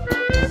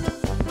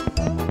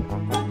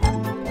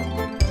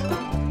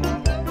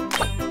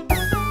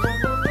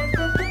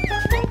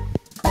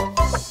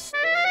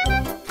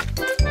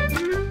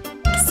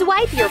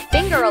 Swipe your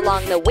finger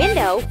along the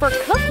window for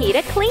Cookie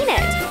to clean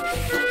it.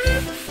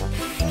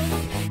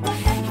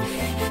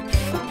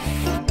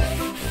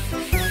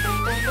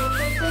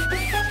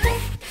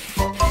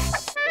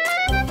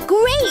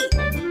 Great!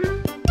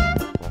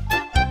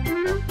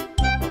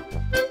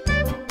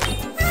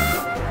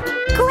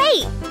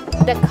 Great!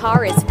 The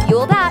car is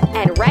fueled up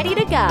and ready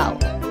to go.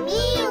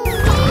 Meow,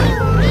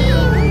 meow, meow.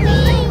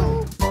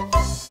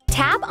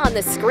 on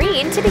the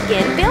screen to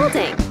begin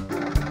building.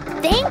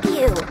 Thank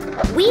you.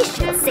 We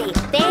should say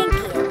thank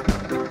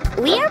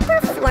you. We are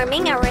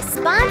performing a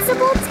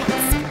responsible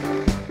task.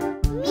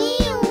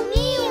 Meow,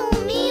 meow,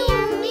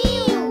 meow,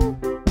 meow.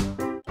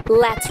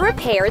 Let's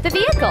repair the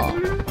vehicle.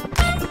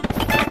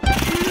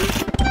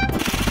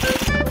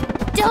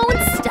 Don't